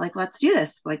 yeah, like let's do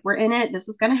this. Like we're in it. This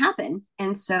is going to happen.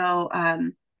 And so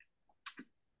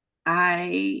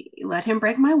I let him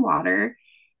break my water.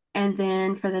 And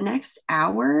then for the next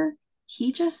hour,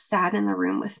 he just sat in the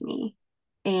room with me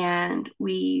and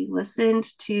we listened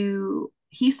to,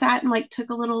 he sat and like took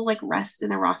a little like rest in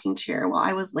the rocking chair while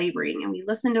I was laboring. And we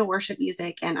listened to worship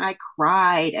music and I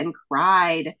cried and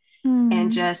cried and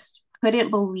Mm. just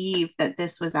couldn't believe that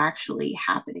this was actually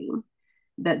happening,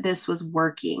 that this was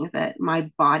working, that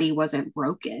my body wasn't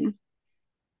broken.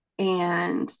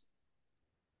 And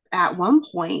at one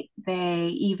point, they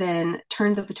even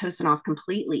turned the Pitocin off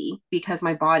completely because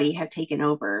my body had taken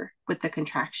over with the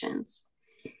contractions.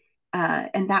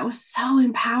 And that was so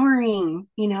empowering,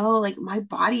 like my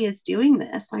body is doing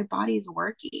this, my body's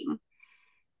working.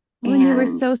 Well, and you were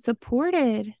And so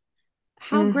supported.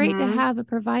 How great to mm-hmm, have a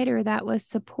provider that was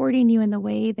supporting you in the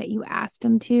way that you asked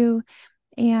him to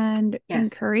and yes,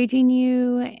 encouraging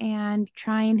you and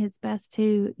trying his best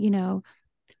to,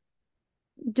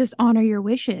 just honor your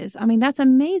wishes. I mean, that's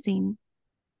amazing.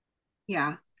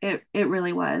 yeah, it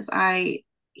really was.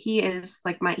 He is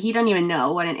like he doesn't even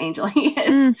know what an angel he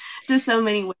is Mm. to so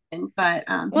many women, but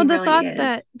Well, he the really thought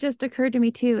that is. just occurred to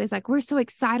me too is like, we're so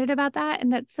excited about that,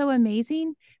 and that's so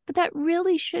amazing, but that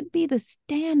really should be the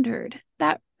standard.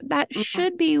 That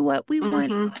should be what we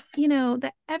want, Mm-hmm,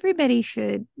 that everybody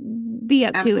should be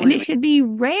up to. And it absolutely. should be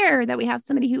rare that we have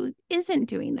somebody who isn't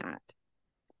doing that.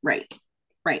 Right.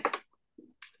 Right.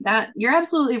 That you're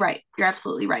absolutely right. You're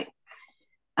absolutely right.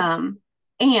 Um,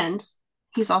 and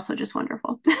he's also just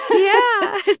wonderful. Yeah,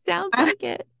 it sounds like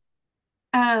it.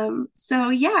 So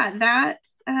yeah,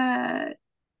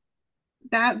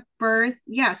 that birth,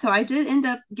 yeah. So I did end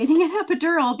up getting an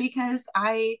epidural because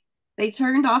they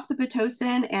turned off the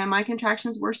pitocin and my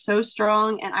contractions were so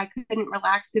strong and I couldn't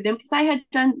relax through them because I had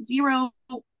done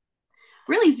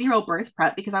really zero birth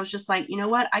prep because I was just like, you know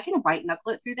what, I can white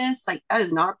knuckle it through this. Like that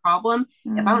is not a problem.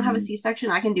 If I don't have a Mm.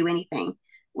 C-section, I can do anything.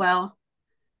 Well,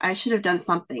 I should have done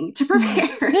something to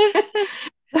prepare.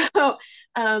 So,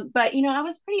 but I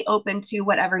was pretty open to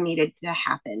whatever needed to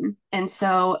happen. And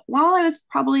so while I was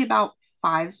probably about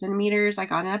 5 centimeters, I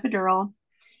got an epidural.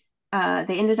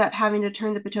 They ended up having to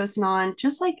turn the Pitocin on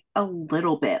just like a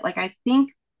little bit. Like I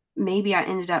think maybe I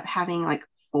ended up having like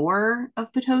 4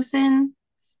 of Pitocin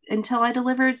until I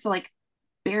delivered. So like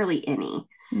barely any.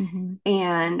 Hmm.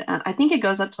 And I think it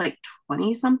goes up to like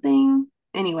 20 something.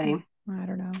 Anyway, I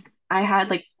don't know. I had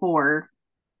like 4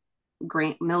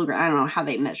 milligram. I don't know how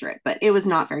they measure it, but it was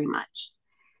not very much.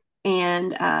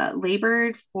 And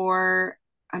labored for,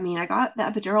 I mean, I got the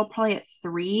epidural probably at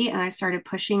 3 and I started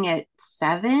pushing at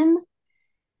 7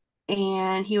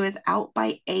 and he was out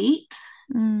by 8.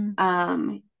 Mm.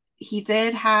 Um, he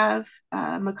did have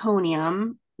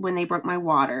meconium when they broke my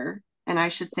water. And I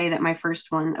should say that my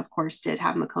first one, of course, did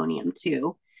have meconium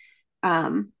too.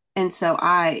 And so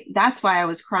that's why I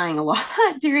was crying a lot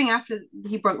during after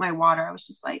he broke my water. I was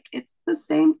just like, it's the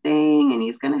same thing and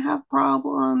he's going to have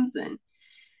problems. And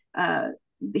uh,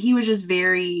 he was just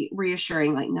very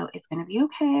reassuring, like, no, it's going to be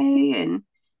okay. And,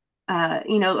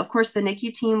 of course, the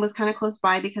NICU team was kind of close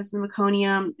by because of the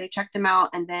meconium. They checked him out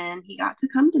and then he got to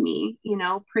come to me,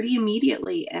 pretty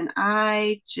immediately. And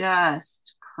I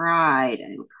just cried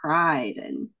and cried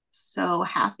and so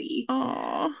happy.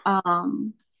 Oh.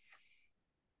 Um,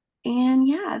 and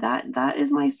yeah, that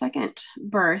is my second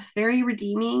birth. Very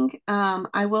redeeming.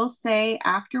 I will say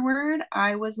afterward,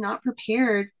 I was not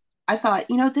prepared. I thought,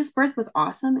 this birth was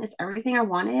awesome. It's everything I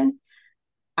wanted.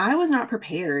 I was not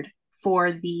prepared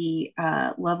for the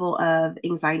level of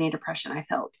anxiety and depression I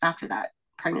felt after that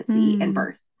pregnancy and Mm.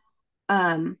 birth.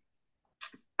 Um,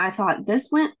 I thought this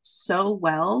went so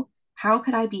well. How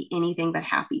could I be anything but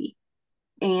happy?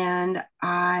 And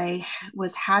I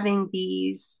was having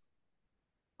these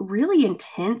really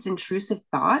intense, intrusive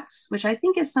thoughts, which I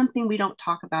think is something we don't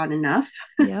talk about enough.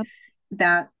 Yep.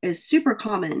 That is super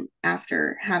common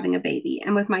after having a baby.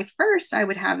 And with my first, I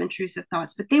would have intrusive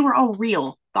thoughts, but they were all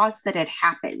real thoughts that had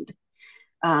happened.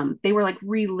 They were like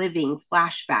reliving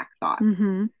flashback thoughts.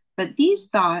 Mm-hmm. But these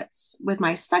thoughts with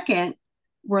my second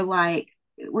were like,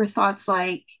 were thoughts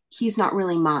like, he's not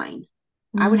really mine.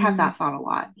 I would have Mm, that thought a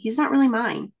lot. He's not really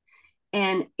mine.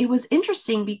 And it was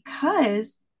interesting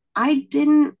because I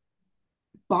didn't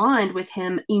bond with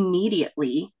him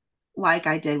immediately like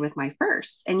I did with my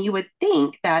first. And you would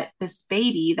think that this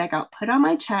baby that got put on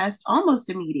my chest almost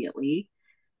immediately,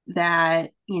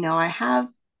 that, I have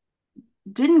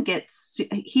didn't get,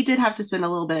 he did have to spend a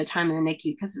little bit of time in the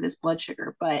NICU because of his blood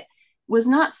sugar, but was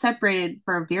not separated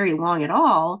for very long at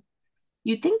all.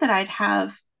 You'd think that I'd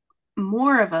have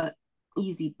more of a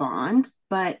easy bond,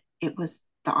 but it was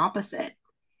the opposite.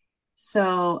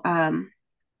 So,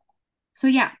 so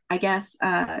yeah, I guess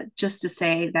just to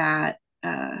say that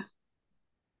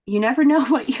you never know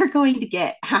what you're going to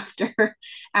get after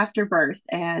birth,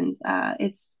 and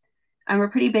it's I'm a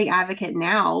pretty big advocate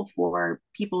now for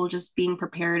people just being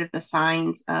prepared of the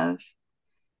signs of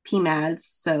PMADs,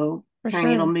 so for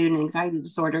perinatal sure. mood and anxiety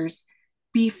disorders,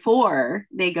 before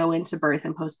they go into birth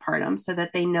and postpartum, so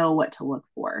that they know what to look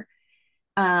for.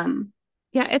 Um,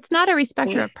 Yeah, it's not a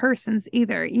respecter eh, of persons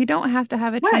either. You don't have to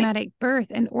have a right? traumatic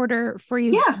birth in order for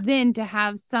you Yeah. then to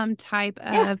have some type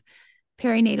Yes. of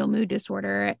perinatal mood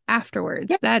disorder afterwards.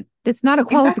 Yeah. That it's not a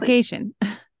Exactly. qualification.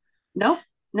 Nope,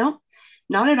 nope,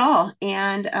 not at all.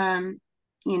 And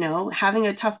having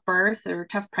a tough birth or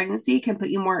tough pregnancy can put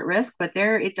you more at risk, but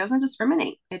there it doesn't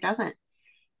discriminate. It doesn't.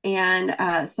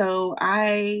 And so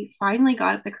I finally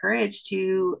got up the courage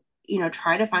to,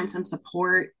 try to find some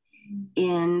support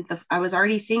I was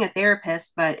already seeing a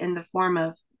therapist, but in the form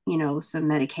of, some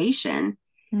medication.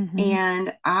 Mm-hmm.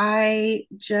 And I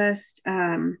just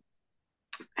I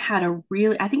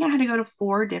think I had to go to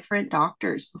four different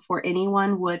doctors before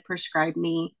anyone would prescribe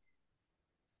me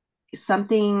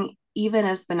something even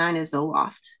as benign as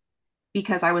Zoloft,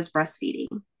 because I was breastfeeding.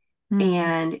 Mm.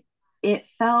 And it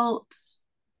felt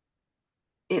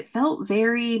it felt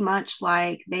very much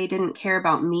like they didn't care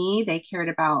about me, they cared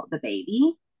about the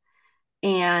baby.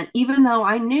 And even though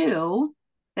I knew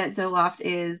that Zoloft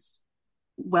is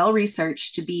well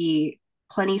researched to be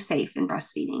plenty safe in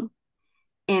breastfeeding.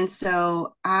 And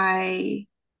so I'm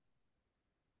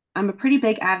a pretty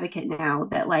big advocate now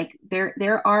that, like,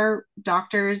 there are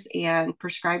doctors and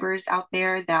prescribers out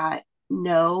there that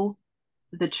know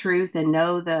the truth and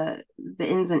know the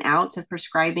ins and outs of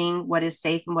prescribing what is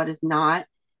safe and what is not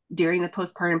during the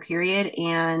postpartum period.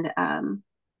 And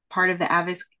part of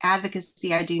the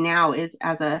advocacy I do now is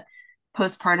as a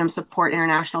postpartum support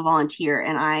international volunteer,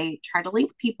 and I try to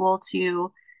link people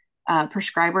to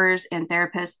prescribers and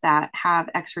therapists that have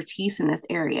expertise in this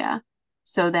area,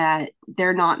 so that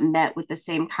they're not met with the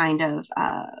same kind of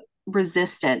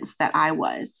resistance that I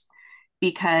was.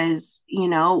 Because,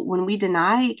 when we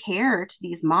deny care to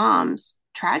these moms,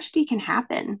 tragedy can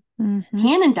happen, Mm-hmm.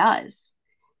 can and does.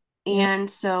 Yep. And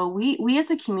so we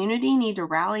as a community need to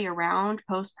rally around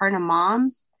postpartum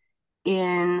moms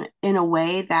in a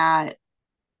way that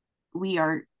we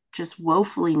are just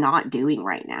woefully not doing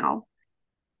right now.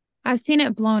 I've seen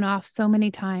it blown off so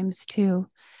many times too.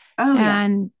 Oh yeah.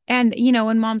 And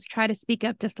when moms try to speak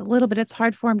up just a little bit, it's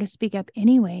hard for them to speak up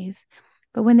anyways.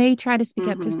 But when they try to speak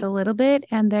up just Mm-hmm. a little bit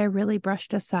and they're really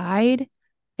brushed aside,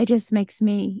 it just makes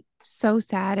me so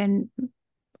sad, and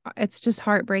it's just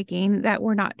heartbreaking that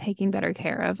we're not taking better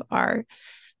care of our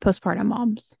postpartum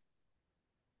moms.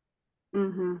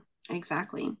 Mm-hmm.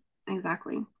 Exactly.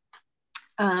 Exactly.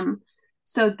 Um,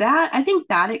 so that I think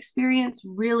that experience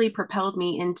really propelled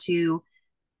me into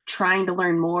trying to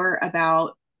learn more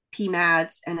about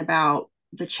PMADs and about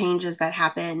the changes that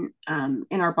happen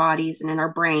in our bodies and in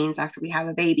our brains after we have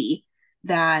a baby.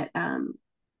 That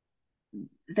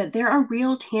there are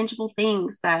real tangible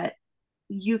things that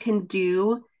you can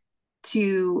do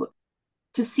to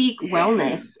seek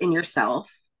wellness in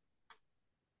yourself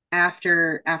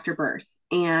after birth.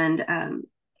 And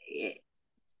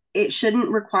it shouldn't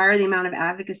require the amount of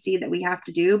advocacy that we have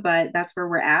to do, but that's where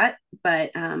we're at.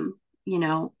 But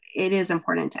it is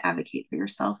important to advocate for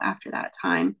yourself after that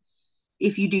time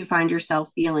if you do find yourself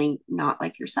feeling not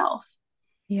like yourself.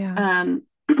 Yeah. um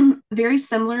Very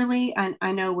similarly,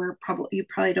 I know you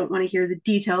probably don't want to hear the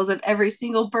details of every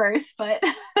single birth, but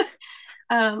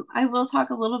I will talk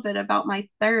a little bit about my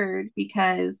third,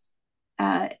 because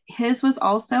his was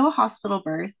also a hospital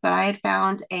birth, but I had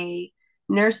found a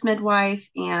nurse midwife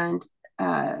and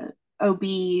uh, OB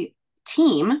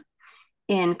team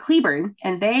in Cleburne,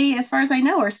 and they, as far as I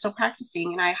know, are still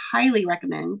practicing, and I highly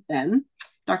recommend them.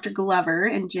 Dr. Glover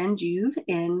and Jen Juve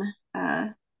in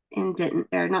Denton,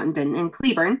 or not in Denton, in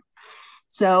Cleburne.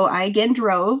 So I again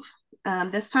drove,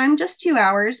 this time just 2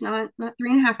 hours, not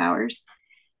 3.5 hours.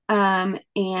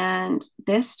 And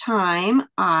this time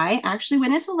I actually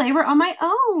went into labor on my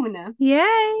own.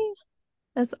 Yay.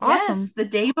 That's Yes, awesome.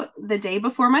 the day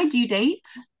before my due date,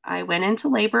 I went into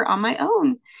labor on my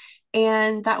own.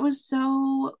 And that was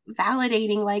so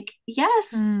validating. Like,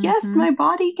 yes, yes, Mm-hmm. my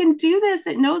body can do this.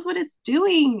 It knows what it's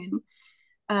doing.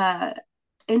 And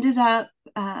ended up,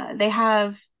 they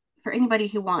have, for anybody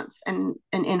who wants an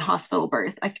in hospital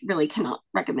birth, I really cannot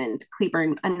recommend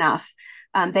Cleburne enough.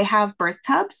 They have birth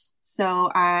tubs.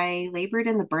 So I labored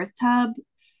in the birth tub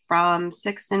from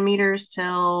 6 centimeters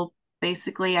till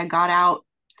basically I got out.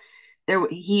 There,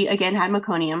 he again had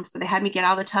meconium, so they had me get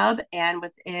out of the tub, and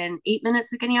within 8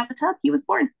 minutes of getting out the tub, he was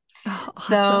born. Oh,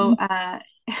 So,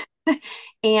 awesome.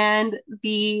 and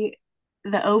the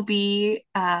OB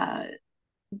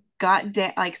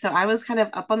like, so I was kind of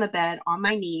up on the bed on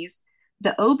my knees.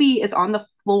 The OB is on the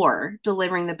floor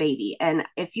delivering the baby. And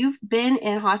if you've been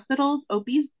in hospitals,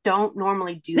 OBs don't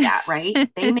normally do that, right?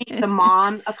 They make the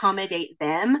mom accommodate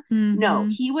them. No, Mm-hmm.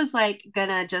 he was like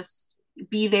gonna just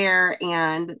be there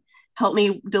and help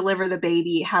me deliver the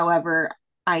baby however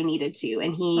I needed to.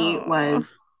 And he Oh,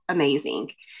 was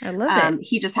amazing. I love it.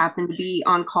 He just happened to be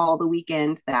on call the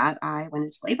weekend that I went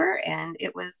into labor, and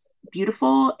it was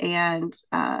beautiful. And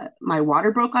my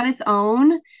water broke on its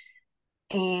own.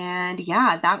 And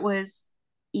yeah, that was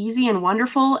easy and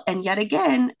wonderful. And yet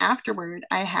again, afterward,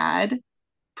 I had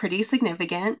pretty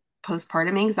significant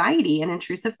postpartum anxiety and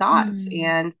intrusive thoughts.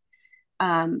 Mm.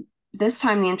 And this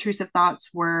time, the intrusive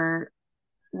thoughts were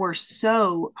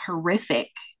so horrific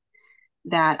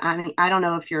that I mean, I don't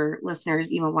know if your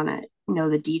listeners even want to know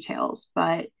the details,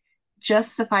 but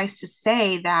just suffice to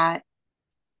say that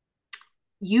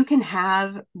you can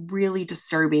have really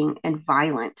disturbing and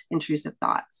violent intrusive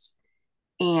thoughts.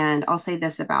 And I'll say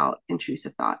this about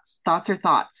intrusive thoughts: thoughts are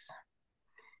thoughts,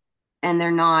 and they're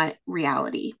not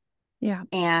reality. Yeah.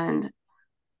 And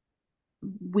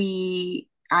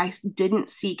I didn't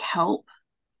seek help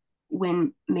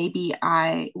when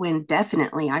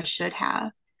definitely I should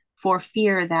have, for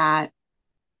fear that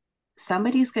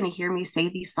somebody's going to hear me say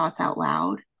these thoughts out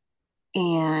loud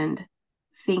and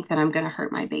think that I'm going to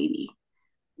hurt my baby,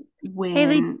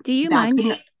 Hailey, when that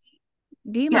could,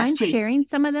 do you yes, mind please. sharing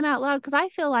some of them out loud? Because I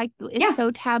feel like it's Yeah.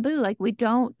 so taboo. Like we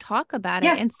don't talk about it.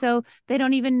 Yeah. And so they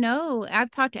don't even know.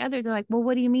 I've talked to others, they're like, well,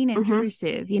 what do you mean Mm-hmm.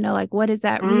 intrusive? Like what does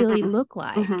that really Mm-hmm. look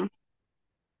like? Mm-hmm.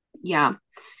 Yeah.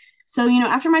 So,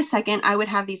 after my second, I would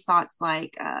have these thoughts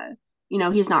like,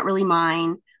 he's not really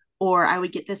mine. Or I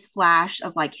would get this flash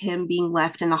of like him being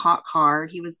left in the hot car.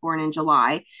 He was born in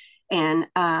July. And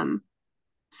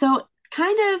so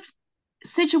kind of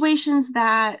situations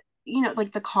that,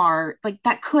 like the car, like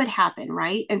that could happen,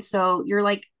 right? And so you're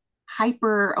like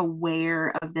hyper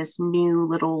aware of this new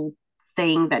little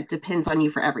thing that depends on you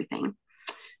for everything.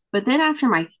 But then after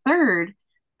my third,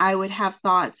 I would have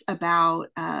thoughts about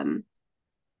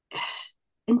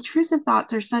intrusive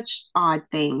thoughts are such odd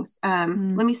things.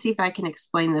 Mm. Let me see if I can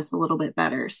explain this a little bit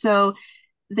better. So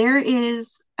there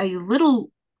is a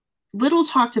little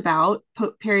talked about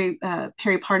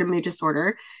peripartum mood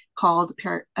disorder called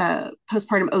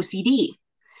postpartum OCD.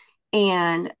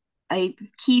 And a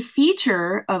key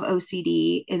feature of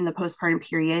OCD in the postpartum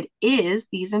period is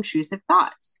these intrusive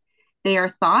thoughts. They are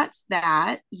thoughts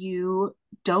that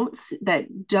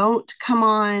don't come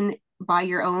on by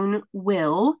your own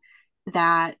will,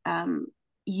 that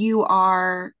you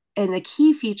are, and the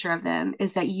key feature of them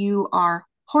is that you are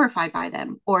horrified by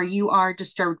them or you are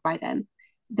disturbed by them.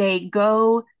 They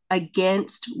go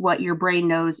against what your brain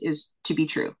knows is to be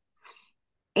true.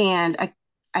 And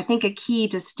I think a key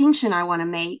distinction I want to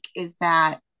make is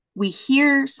that we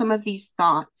hear some of these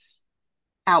thoughts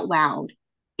out loud,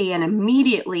 and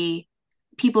immediately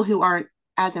people who aren't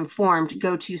as informed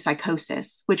go to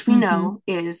psychosis, which we Mm-hmm. know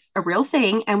is a real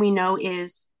thing and we know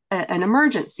is an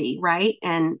emergency, right?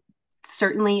 And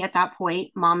certainly at that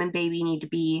point, mom and baby need to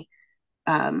be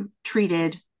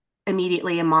treated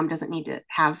immediately, and mom doesn't need to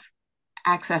have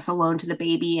access alone to the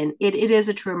baby. And it is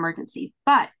a true emergency.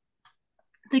 But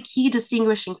the key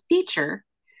distinguishing feature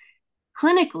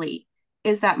clinically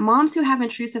is that moms who have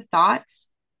intrusive thoughts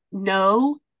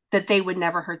know that they would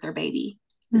never hurt their baby.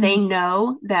 They Mm.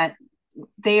 know that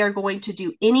they are going to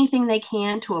do anything they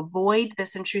can to avoid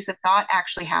this intrusive thought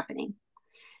actually happening.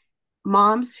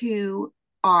 Moms who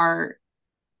are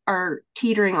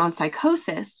teetering on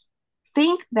psychosis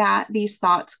think that these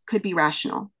thoughts could be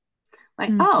rational. Like,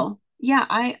 Mm-hmm. oh, yeah,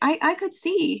 I could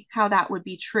see how that would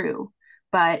be true.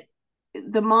 But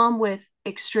the mom with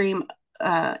extreme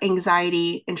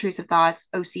anxiety, intrusive thoughts,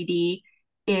 OCD,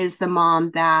 is the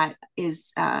mom that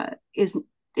is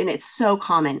and it's so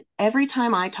common. Every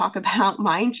time I talk about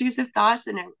my intrusive thoughts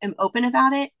and am open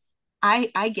about it,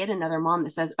 I get another mom that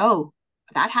says, "Oh,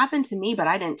 that happened to me, but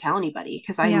I didn't tell anybody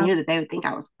because I Yeah. knew that they would think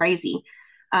I was crazy."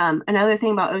 Another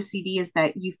thing about OCD is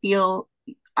that you feel,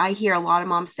 I hear a lot of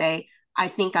moms say, "I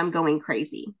think I'm going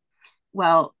crazy."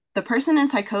 Well, the person in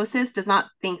psychosis does not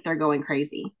think they're going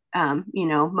crazy.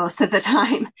 Most of the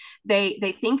time,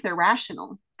 they think they're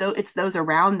rational. Though it's those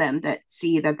around them that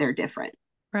see that they're different.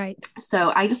 Right.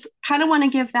 So I just kind of want to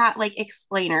give that like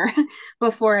explainer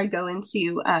before I go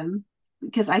into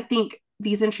because I think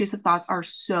these intrusive thoughts are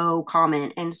so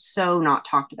common and so not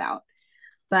talked about.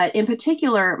 But in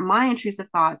particular, my intrusive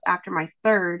thoughts after my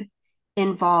third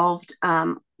involved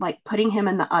like putting him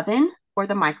in the oven or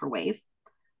the microwave,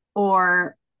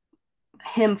 or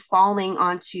him falling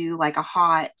onto like a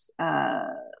hot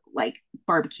like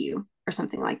barbecue or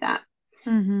something like that.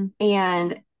 Mm-hmm.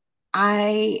 And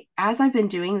as I've been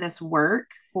doing this work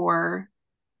for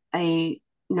a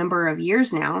number of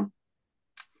years now,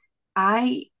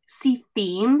 I see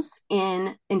themes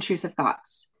in intrusive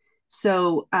thoughts.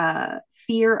 So,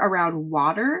 fear around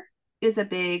water is a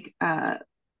big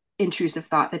intrusive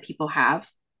thought that people have.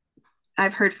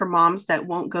 I've heard from moms that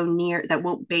won't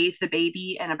bathe the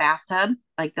baby in a bathtub,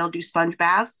 like they'll do sponge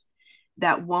baths,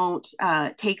 that won't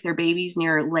take their babies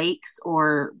near lakes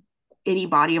or any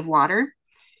body of water.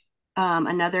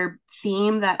 Another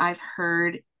theme that I've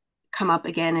heard come up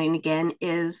again and again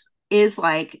is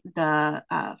like the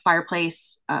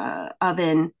fireplace,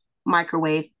 oven,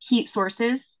 microwave heat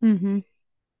sources. Mm-hmm.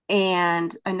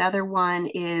 And another one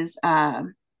is oh,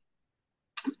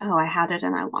 I had it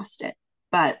and I lost it.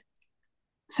 But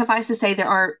suffice to say, there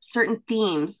are certain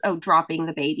themes. Oh, dropping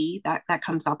the baby, that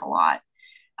comes up a lot.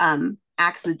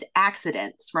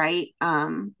 Accidents, right?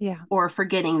 Yeah. Or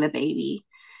forgetting the baby.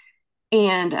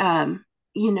 And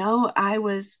I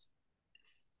was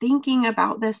thinking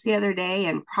about this the other day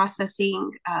and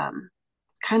processing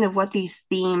kind of what these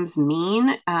themes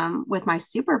mean with my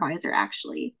supervisor,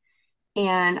 actually.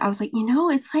 And I was like,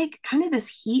 it's like kind of this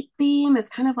heat theme is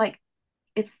kind of like,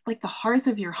 it's like the hearth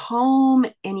of your home,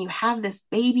 and you have this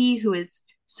baby who is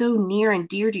so near and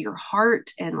dear to your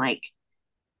heart, and like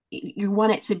you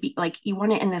want it to be like, you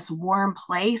want it in this warm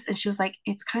place. And she was like,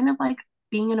 it's kind of like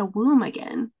being in a womb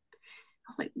again. I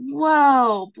was like,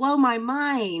 whoa, blow my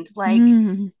mind. Like,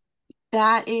 Mm-hmm.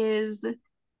 that is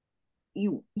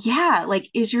you, yeah, like,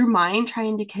 is your mind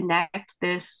trying to connect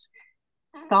this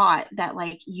thought that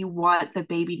like you want the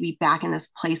baby to be back in this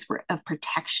place of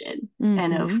protection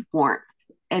and of Mm-hmm. warmth,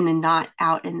 and not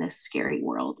out in this scary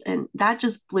world? And that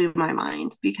just blew my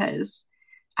mind, because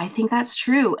I think that's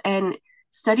true. And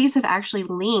studies have actually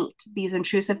linked these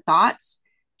intrusive thoughts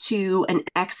to an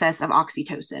excess of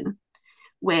oxytocin,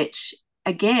 which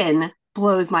again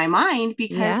blows my mind,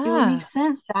 because it would make Yeah.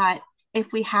 sense that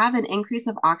if we have an increase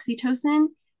of oxytocin,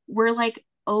 we're like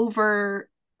over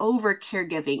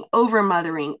caregiving, over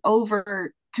mothering,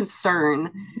 over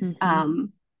concern, Mm-hmm.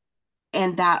 um,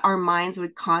 and that our minds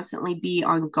would constantly be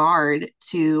on guard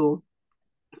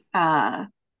uh,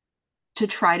 to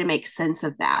try to make sense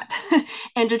of that,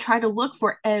 and to try to look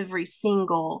for every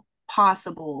single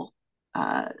possible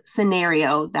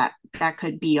scenario that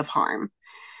could be of harm.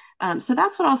 So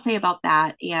that's what I'll say about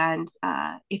that. And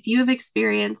if you have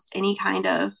experienced any kind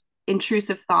of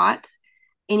intrusive thought,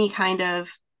 any kind of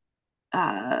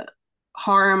uh,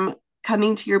 harm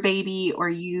coming to your baby, or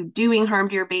you doing harm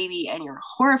to your baby, and you're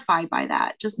horrified by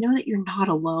that, just know that you're not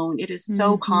alone. It is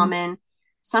so Mm-hmm. common.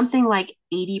 Something like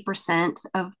 80%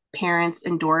 of parents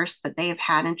endorse that they have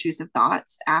had intrusive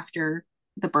thoughts after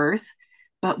the birth,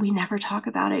 but we never talk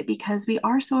about it because we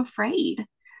are so afraid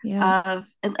Yeah. of,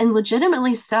 and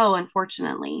legitimately so,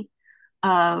 unfortunately,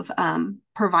 of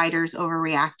providers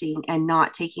overreacting and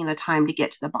not taking the time to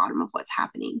get to the bottom of what's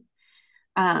happening.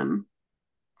 Um,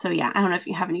 so yeah, I don't know if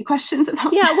you have any questions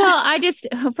about Yeah, well, that. I just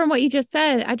from what you just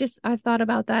said, I've thought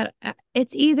about that.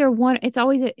 It's either one, it's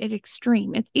always an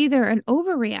extreme. It's either an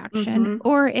overreaction Mm-hmm.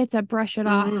 or it's a brush it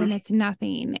off Mm-hmm. and it's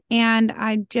nothing. And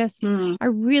Mm-hmm. I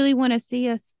really want to see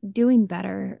us doing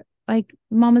better. Like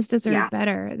mamas deserve Yeah.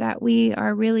 better, that we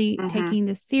are really Mm-hmm. taking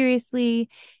this seriously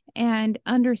and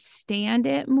understand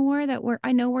it more, that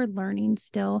I know we're learning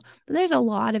still, but there's a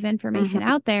lot of information Mm-hmm.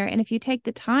 out there. And if you take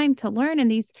the time to learn,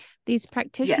 and these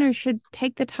practitioners Yes. should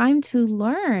take the time to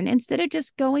learn instead of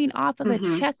just going off of a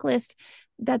Mm-hmm. checklist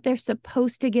that they're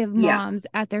supposed to give Yeah. moms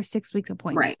at their 6 week Right.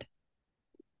 appointment.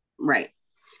 Right.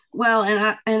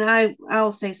 Well,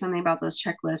 I'll say something about those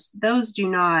checklists. Those do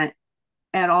not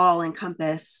at all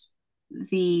encompass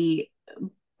the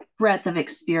breadth of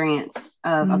experience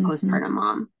of a Mm-hmm. postpartum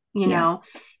mom. Yeah.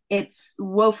 It's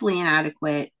woefully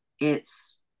inadequate.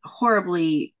 It's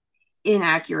horribly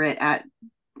inaccurate at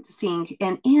seeing,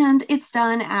 and it's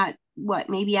done at what,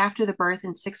 maybe after the birth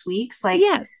in 6 weeks. Like,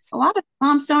 Yes. a lot of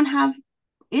moms don't have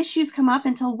issues come up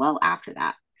until well after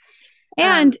that.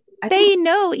 And I think, they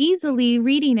know easily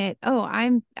reading it. Oh,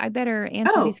 I better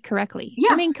answer oh, these correctly. I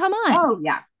yeah. mean, come on. Oh,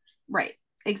 yeah. Right.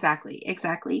 Exactly.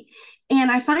 Exactly.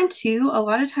 And I find too, a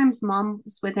lot of times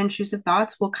moms with intrusive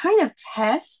thoughts will kind of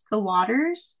test the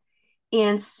waters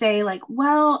and say, like,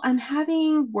 well, I'm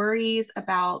having worries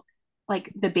about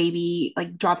like the baby,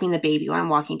 like dropping the baby when I'm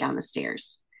walking down the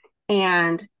stairs.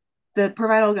 And the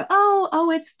provider will go,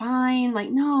 oh, it's fine. Like,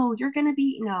 no, you're going to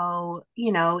be, no,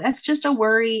 that's just a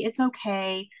worry. It's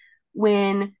okay.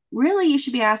 When really you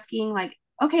should be asking, like,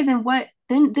 okay, then what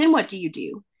do you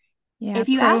do? Yeah, If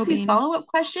you ask these probing. follow-up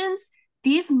questions,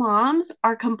 these moms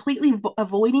are completely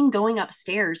avoiding going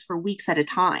upstairs for weeks at a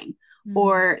time, Mm.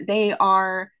 or they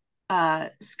are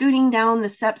scooting down the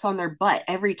steps on their butt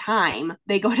every time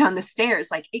they go down the stairs,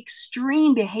 like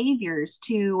extreme behaviors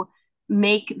to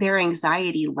make their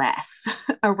anxiety less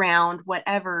around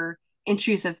whatever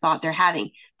intrusive thought they're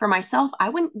having. For myself, I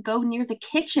wouldn't go near the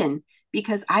kitchen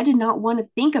because I did not want to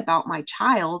think about my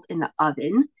child in the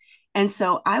oven, and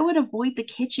so I would avoid the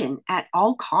kitchen at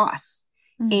all costs.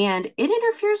 Mm. And it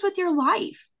interferes with your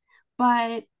life.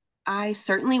 But I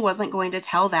certainly wasn't going to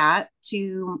tell that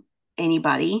to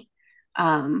anybody.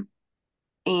 Um,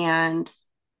 and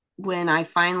when I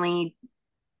finally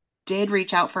did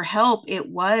reach out for help,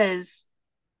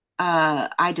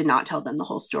 I did not tell them the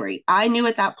whole story. I knew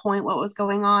at that point what was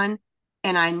going on,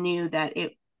 and I knew that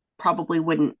it probably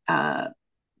wouldn't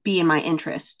be in my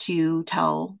interest to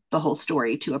tell the whole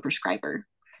story to a prescriber,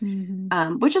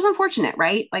 Hmm. which is unfortunate,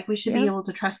 right? Like, we should be Yep. able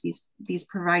to trust these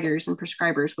providers and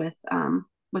prescribers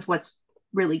with what's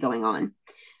really going on.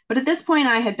 But at this point,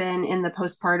 I had been in the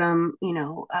postpartum,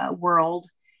 world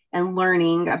and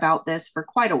learning about this for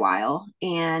quite a while,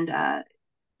 and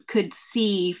could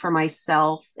see for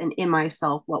myself and in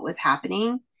myself what was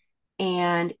happening.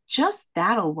 And just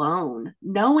that alone,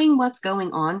 knowing what's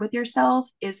going on with yourself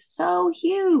is so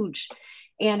huge.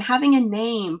 And having a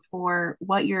name for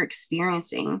what you're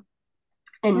experiencing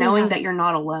and Oh, knowing yeah. that you're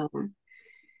not alone.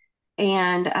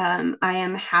 And I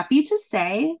am happy to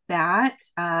say that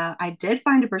I did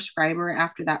find a prescriber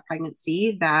after that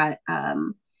pregnancy that,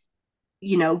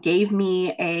 gave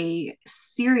me a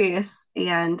serious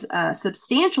and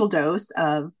substantial dose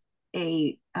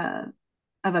a uh,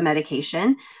 of a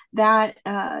medication that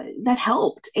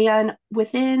helped. And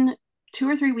within 2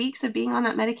 or 3 weeks of being on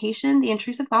that medication, the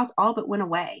intrusive thoughts all but went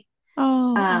away. Oh,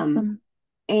 Um, awesome.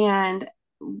 and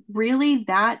really,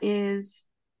 that is,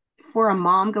 for a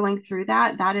mom going through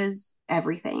that, that is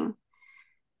everything.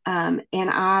 And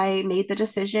I made the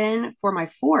decision for my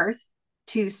fourth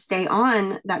to stay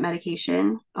on that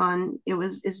medication. On it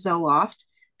was is Zoloft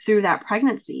through that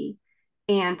pregnancy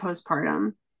and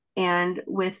postpartum, and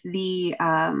with the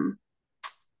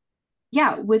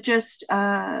yeah, with just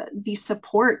the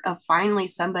support of finally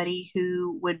somebody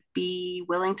who would be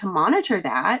willing to monitor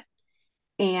that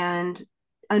and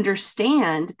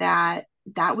understand that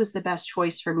that was the best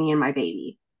choice for me and my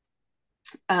baby,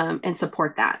 and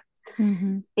support that.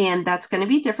 Hmm. And that's going to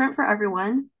be different for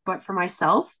everyone. But for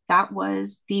myself, that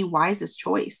was the wisest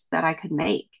choice that I could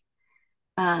make.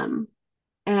 Um,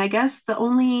 and I guess the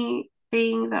only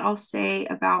thing that I'll say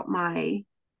about my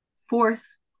fourth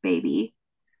baby,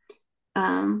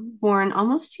 born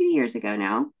almost 2 years ago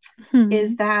now,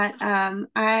 is Hmm. that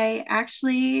I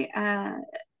actually,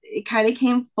 it kind of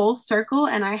came full circle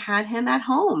and I had him at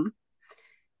home.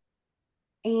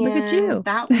 Look at And you.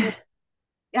 that was,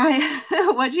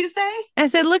 what'd you say? I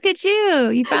said, look at you.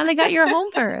 You finally got your home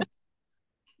birth.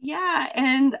 Yeah.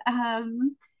 And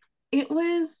it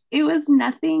was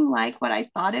nothing like what I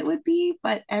thought it would be,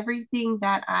 but everything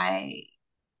that I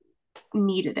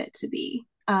needed it to be.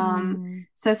 Mm.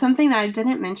 So something that I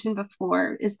didn't mention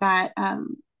before is that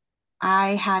I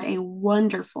had a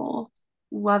wonderful,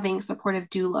 loving, supportive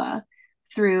doula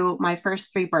through my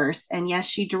first three births. And yes,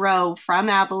 she drove from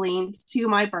Abilene to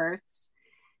my births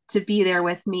to be there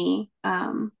with me,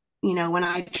 when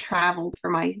I traveled for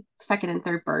my second and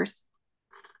third births.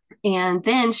 And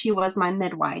then she was my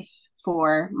midwife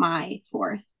for my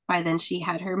fourth. By then, she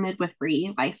had her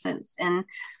midwifery license. And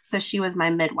so she was my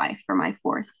midwife for my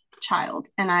fourth child.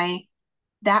 And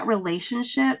that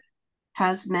relationship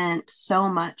has meant so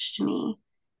much to me.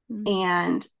 Mm.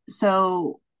 And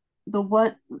so the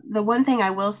one thing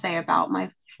I will say about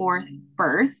my fourth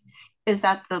birth is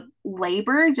that the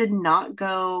labor did not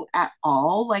go at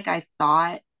all like I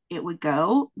thought it would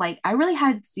go. Like, I really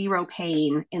had zero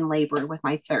pain in labor with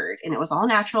my third, and it was all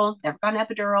natural, never got an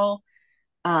epidural.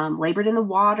 labored in the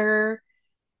water,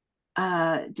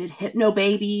 did hypno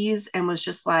babies, and was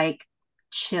just like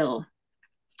chill.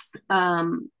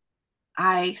 Um,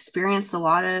 I experienced a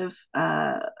lot of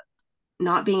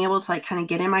not being able to like kind of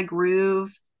get in my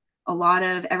groove. A lot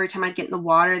of every time I'd get in the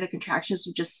water, the contractions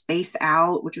would just space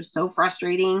out, which was so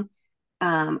frustrating.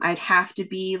 I'd have to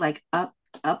be like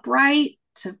upright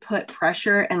to put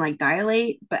pressure and like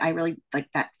dilate, but I really like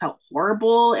that felt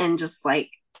horrible and just like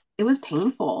it was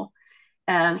painful.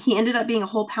 He ended up being a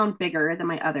whole pound bigger than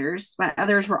my others. My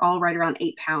others were all right around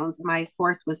 8 pounds, and my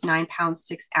fourth was 9 pounds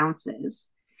 6 ounces.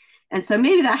 And so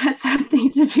maybe that had something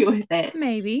to do with it.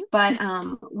 Maybe. But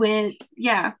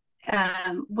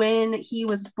when he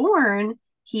was born,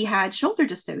 he had shoulder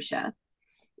dystocia,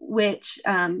 which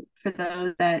for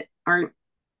those that aren't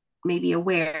maybe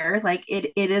aware, like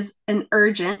it is an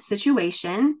urgent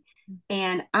situation.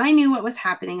 And I knew what was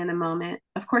happening in the moment.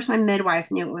 Of course, my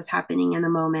midwife knew what was happening in the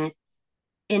moment.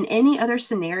 In any other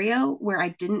scenario where I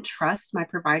didn't trust my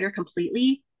provider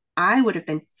completely, I would have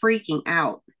been freaking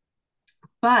out.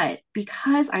 But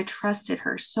because I trusted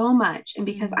her so much and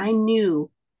because I Mm.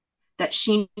 knew that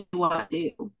she knew what to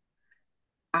do,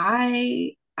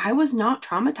 I was not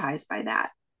traumatized by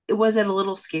that. Was it a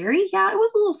little scary? Yeah, it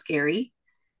was a little scary.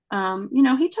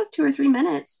 He took 2 or 3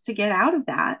 minutes to get out of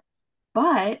that,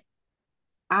 but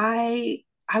I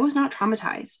I was not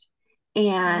traumatized.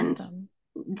 And Awesome.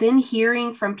 then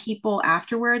hearing from people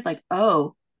afterward, like,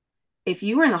 oh, if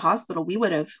you were in the hospital, we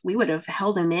would have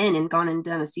held him in and gone and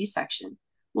done a C-section.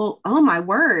 Well, oh my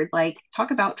word, like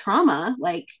talk about trauma.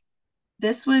 Like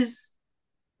this was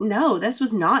no, this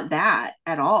was not that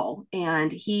at all.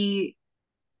 And he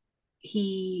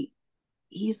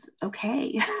he's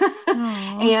okay.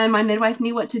 Oh, And my midwife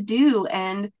knew what to do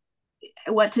and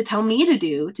what to tell me to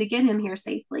do to get him here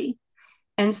safely.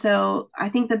 And so I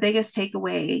think the biggest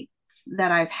takeaway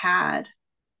that I've had,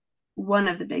 one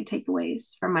of the big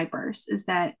takeaways from my births, is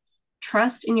that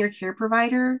trust in your care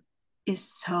provider is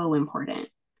so important.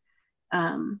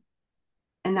 Um,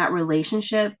 and that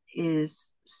relationship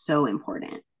is so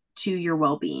important to your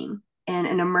well being. And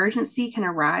an emergency can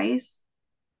arise,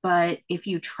 but if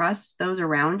you trust those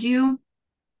around you,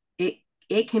 it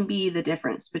it can be the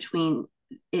difference between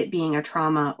it being a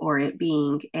trauma or it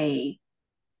being a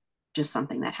just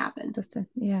something that happened.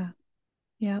 yeah,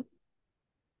 yeah,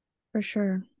 for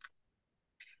sure.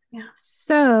 Yeah.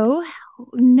 So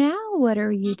now what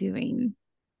are you doing?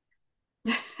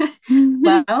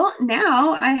 Well,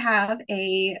 now I have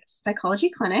a psychology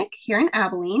clinic here in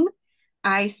Abilene.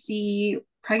 I see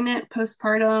pregnant,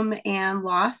 postpartum, and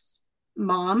loss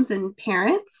moms and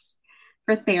parents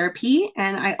for therapy.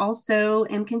 And I also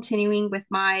am continuing with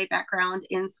my background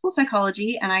in school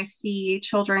psychology, and I see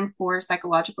children for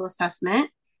psychological assessment,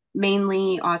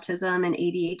 mainly autism and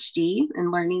ADHD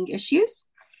and learning issues.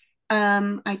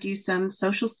 I do some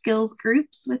social skills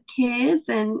groups with kids,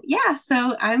 and yeah,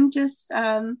 so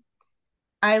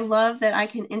I love that I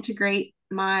can integrate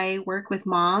my work with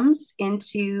moms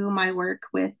into my work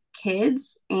with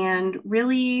kids and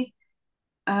really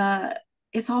uh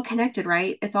it's all connected,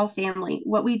 right? It's all family.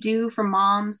 What we do for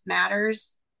moms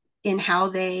matters in how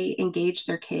they engage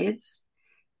their kids,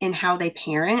 in how they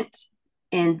parent,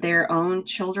 in their own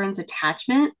children's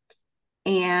attachment.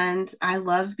 And I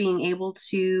love being able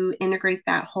to integrate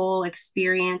that whole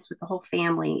experience with the whole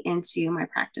family into my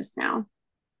practice now.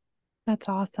 That's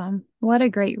awesome. What a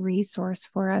great resource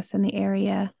for us in the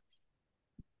area.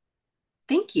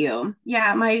 Thank you.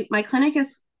 Yeah, my clinic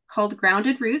is called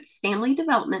Grounded Roots Family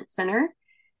Development Center.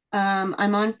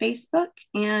 I'm on Facebook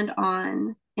and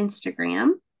on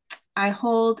Instagram. I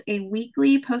hold a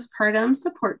weekly postpartum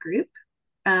support group.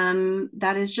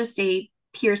 That is just a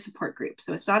peer support group.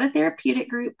 So it's not a therapeutic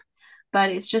group, but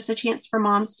it's just a chance for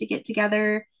moms to get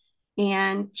together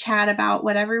and chat about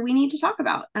whatever we need to talk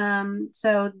about.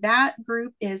 So that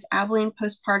group is Abilene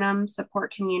Postpartum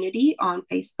Support Community on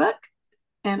Facebook.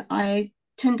 And I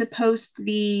tend to post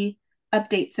the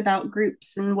updates about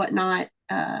groups and whatnot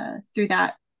through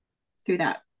that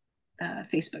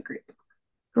Facebook group.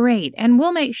 Great. And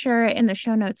we'll make sure in the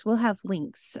show notes we'll have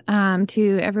links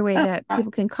to every way Oh, that people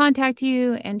awesome. can contact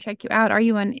you and check you out. Are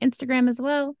you on Instagram as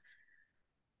well?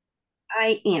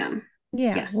 I am.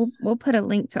 Yeah, we'll Yes. we'll put a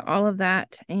link to all of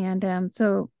that, and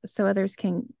so others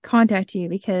can contact you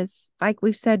because, like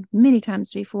we've said many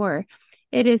times before,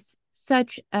 it is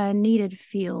such a needed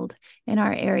field in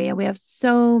our area. We have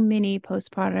so many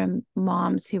postpartum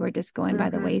moms who are just going by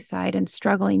the Mm-hmm. wayside and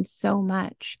struggling so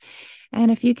much. And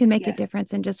if you can make a Yeah.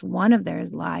 difference in just one of their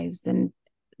lives, then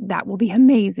that will be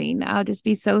amazing. I'll just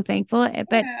be so thankful.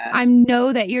 But Yeah. I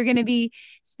know that you're going to be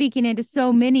speaking into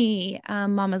so many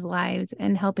mamas' lives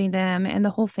and helping them and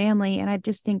the whole family. And I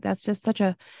just think that's just such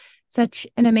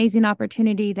an amazing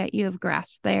opportunity that you have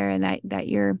grasped there, and that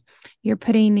you're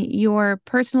putting your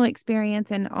personal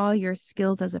experience and all your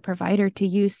skills as a provider to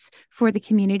use for the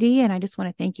community. And I just want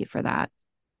to thank you for that.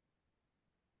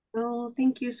 Oh,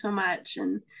 thank you so much.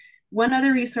 And one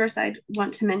other resource I'd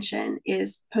want to mention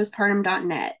is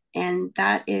postpartum.net, and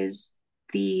that is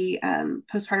the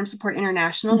Postpartum Support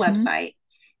International Mm-hmm. website.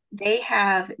 They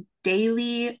have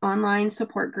daily online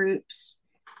support groups.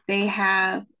 They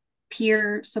have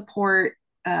peer support.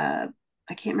 I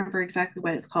can't remember exactly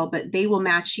what it's called, but they will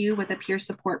match you with a peer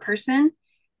support person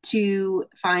to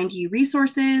find you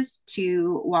resources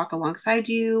to walk alongside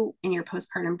you in your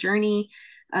postpartum journey.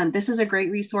 This is a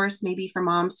great resource, maybe for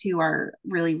moms who are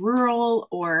really rural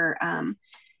or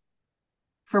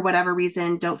for whatever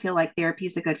reason don't feel like therapy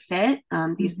is a good fit.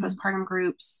 These Mm-hmm. postpartum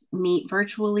groups meet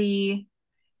virtually.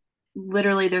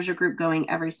 Literally, there's a group going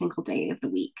every single day of the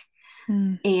week.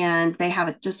 Mm. And they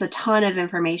have just a ton of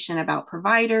information about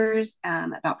providers,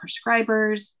 about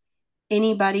prescribers.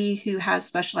 Anybody who has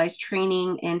specialized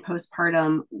training in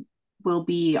postpartum will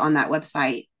be on that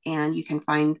website, and you can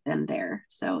find them there.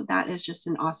 So that is just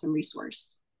an awesome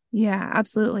resource. Yeah,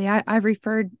 absolutely. I've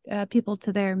referred people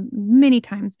to there many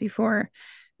times before.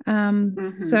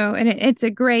 Mm-hmm. So, and it's a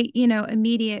great,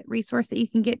 immediate resource that you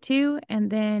can get to. And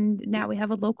then now we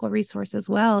have a local resource as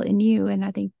well in you. And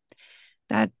I think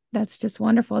that's just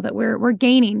wonderful that we're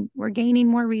gaining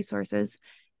more resources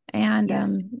and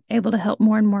Yes. able to help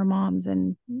more and more moms.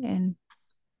 And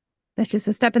that's just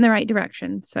a step in the right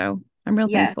direction. So I'm real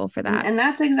Yes. thankful for And that. and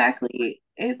that's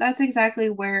exactly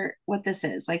where what this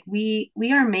is. Like we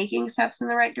are making steps in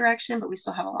the right direction, but we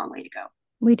still have a long way to go.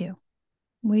 We do.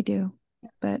 We do.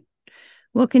 But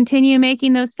we'll continue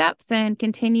making those steps and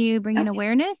continue bringing Okay.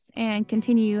 awareness and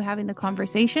continue having the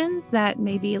conversations that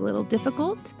may be a little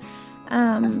difficult.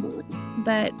 Um, Absolutely.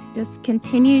 but just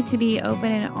continue to be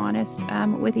open and honest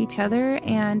with each other,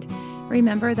 and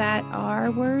remember that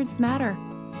our words matter.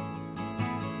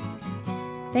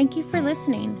 Thank you for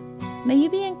listening. May you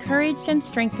be encouraged and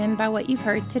strengthened by what you've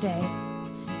heard today.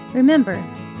 Remember,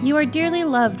 you are dearly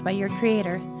loved by your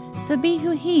Creator, so be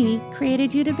who He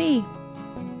created you to be.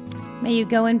 May you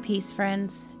go in peace,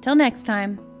 friends. Till next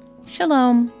time,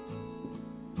 Shalom.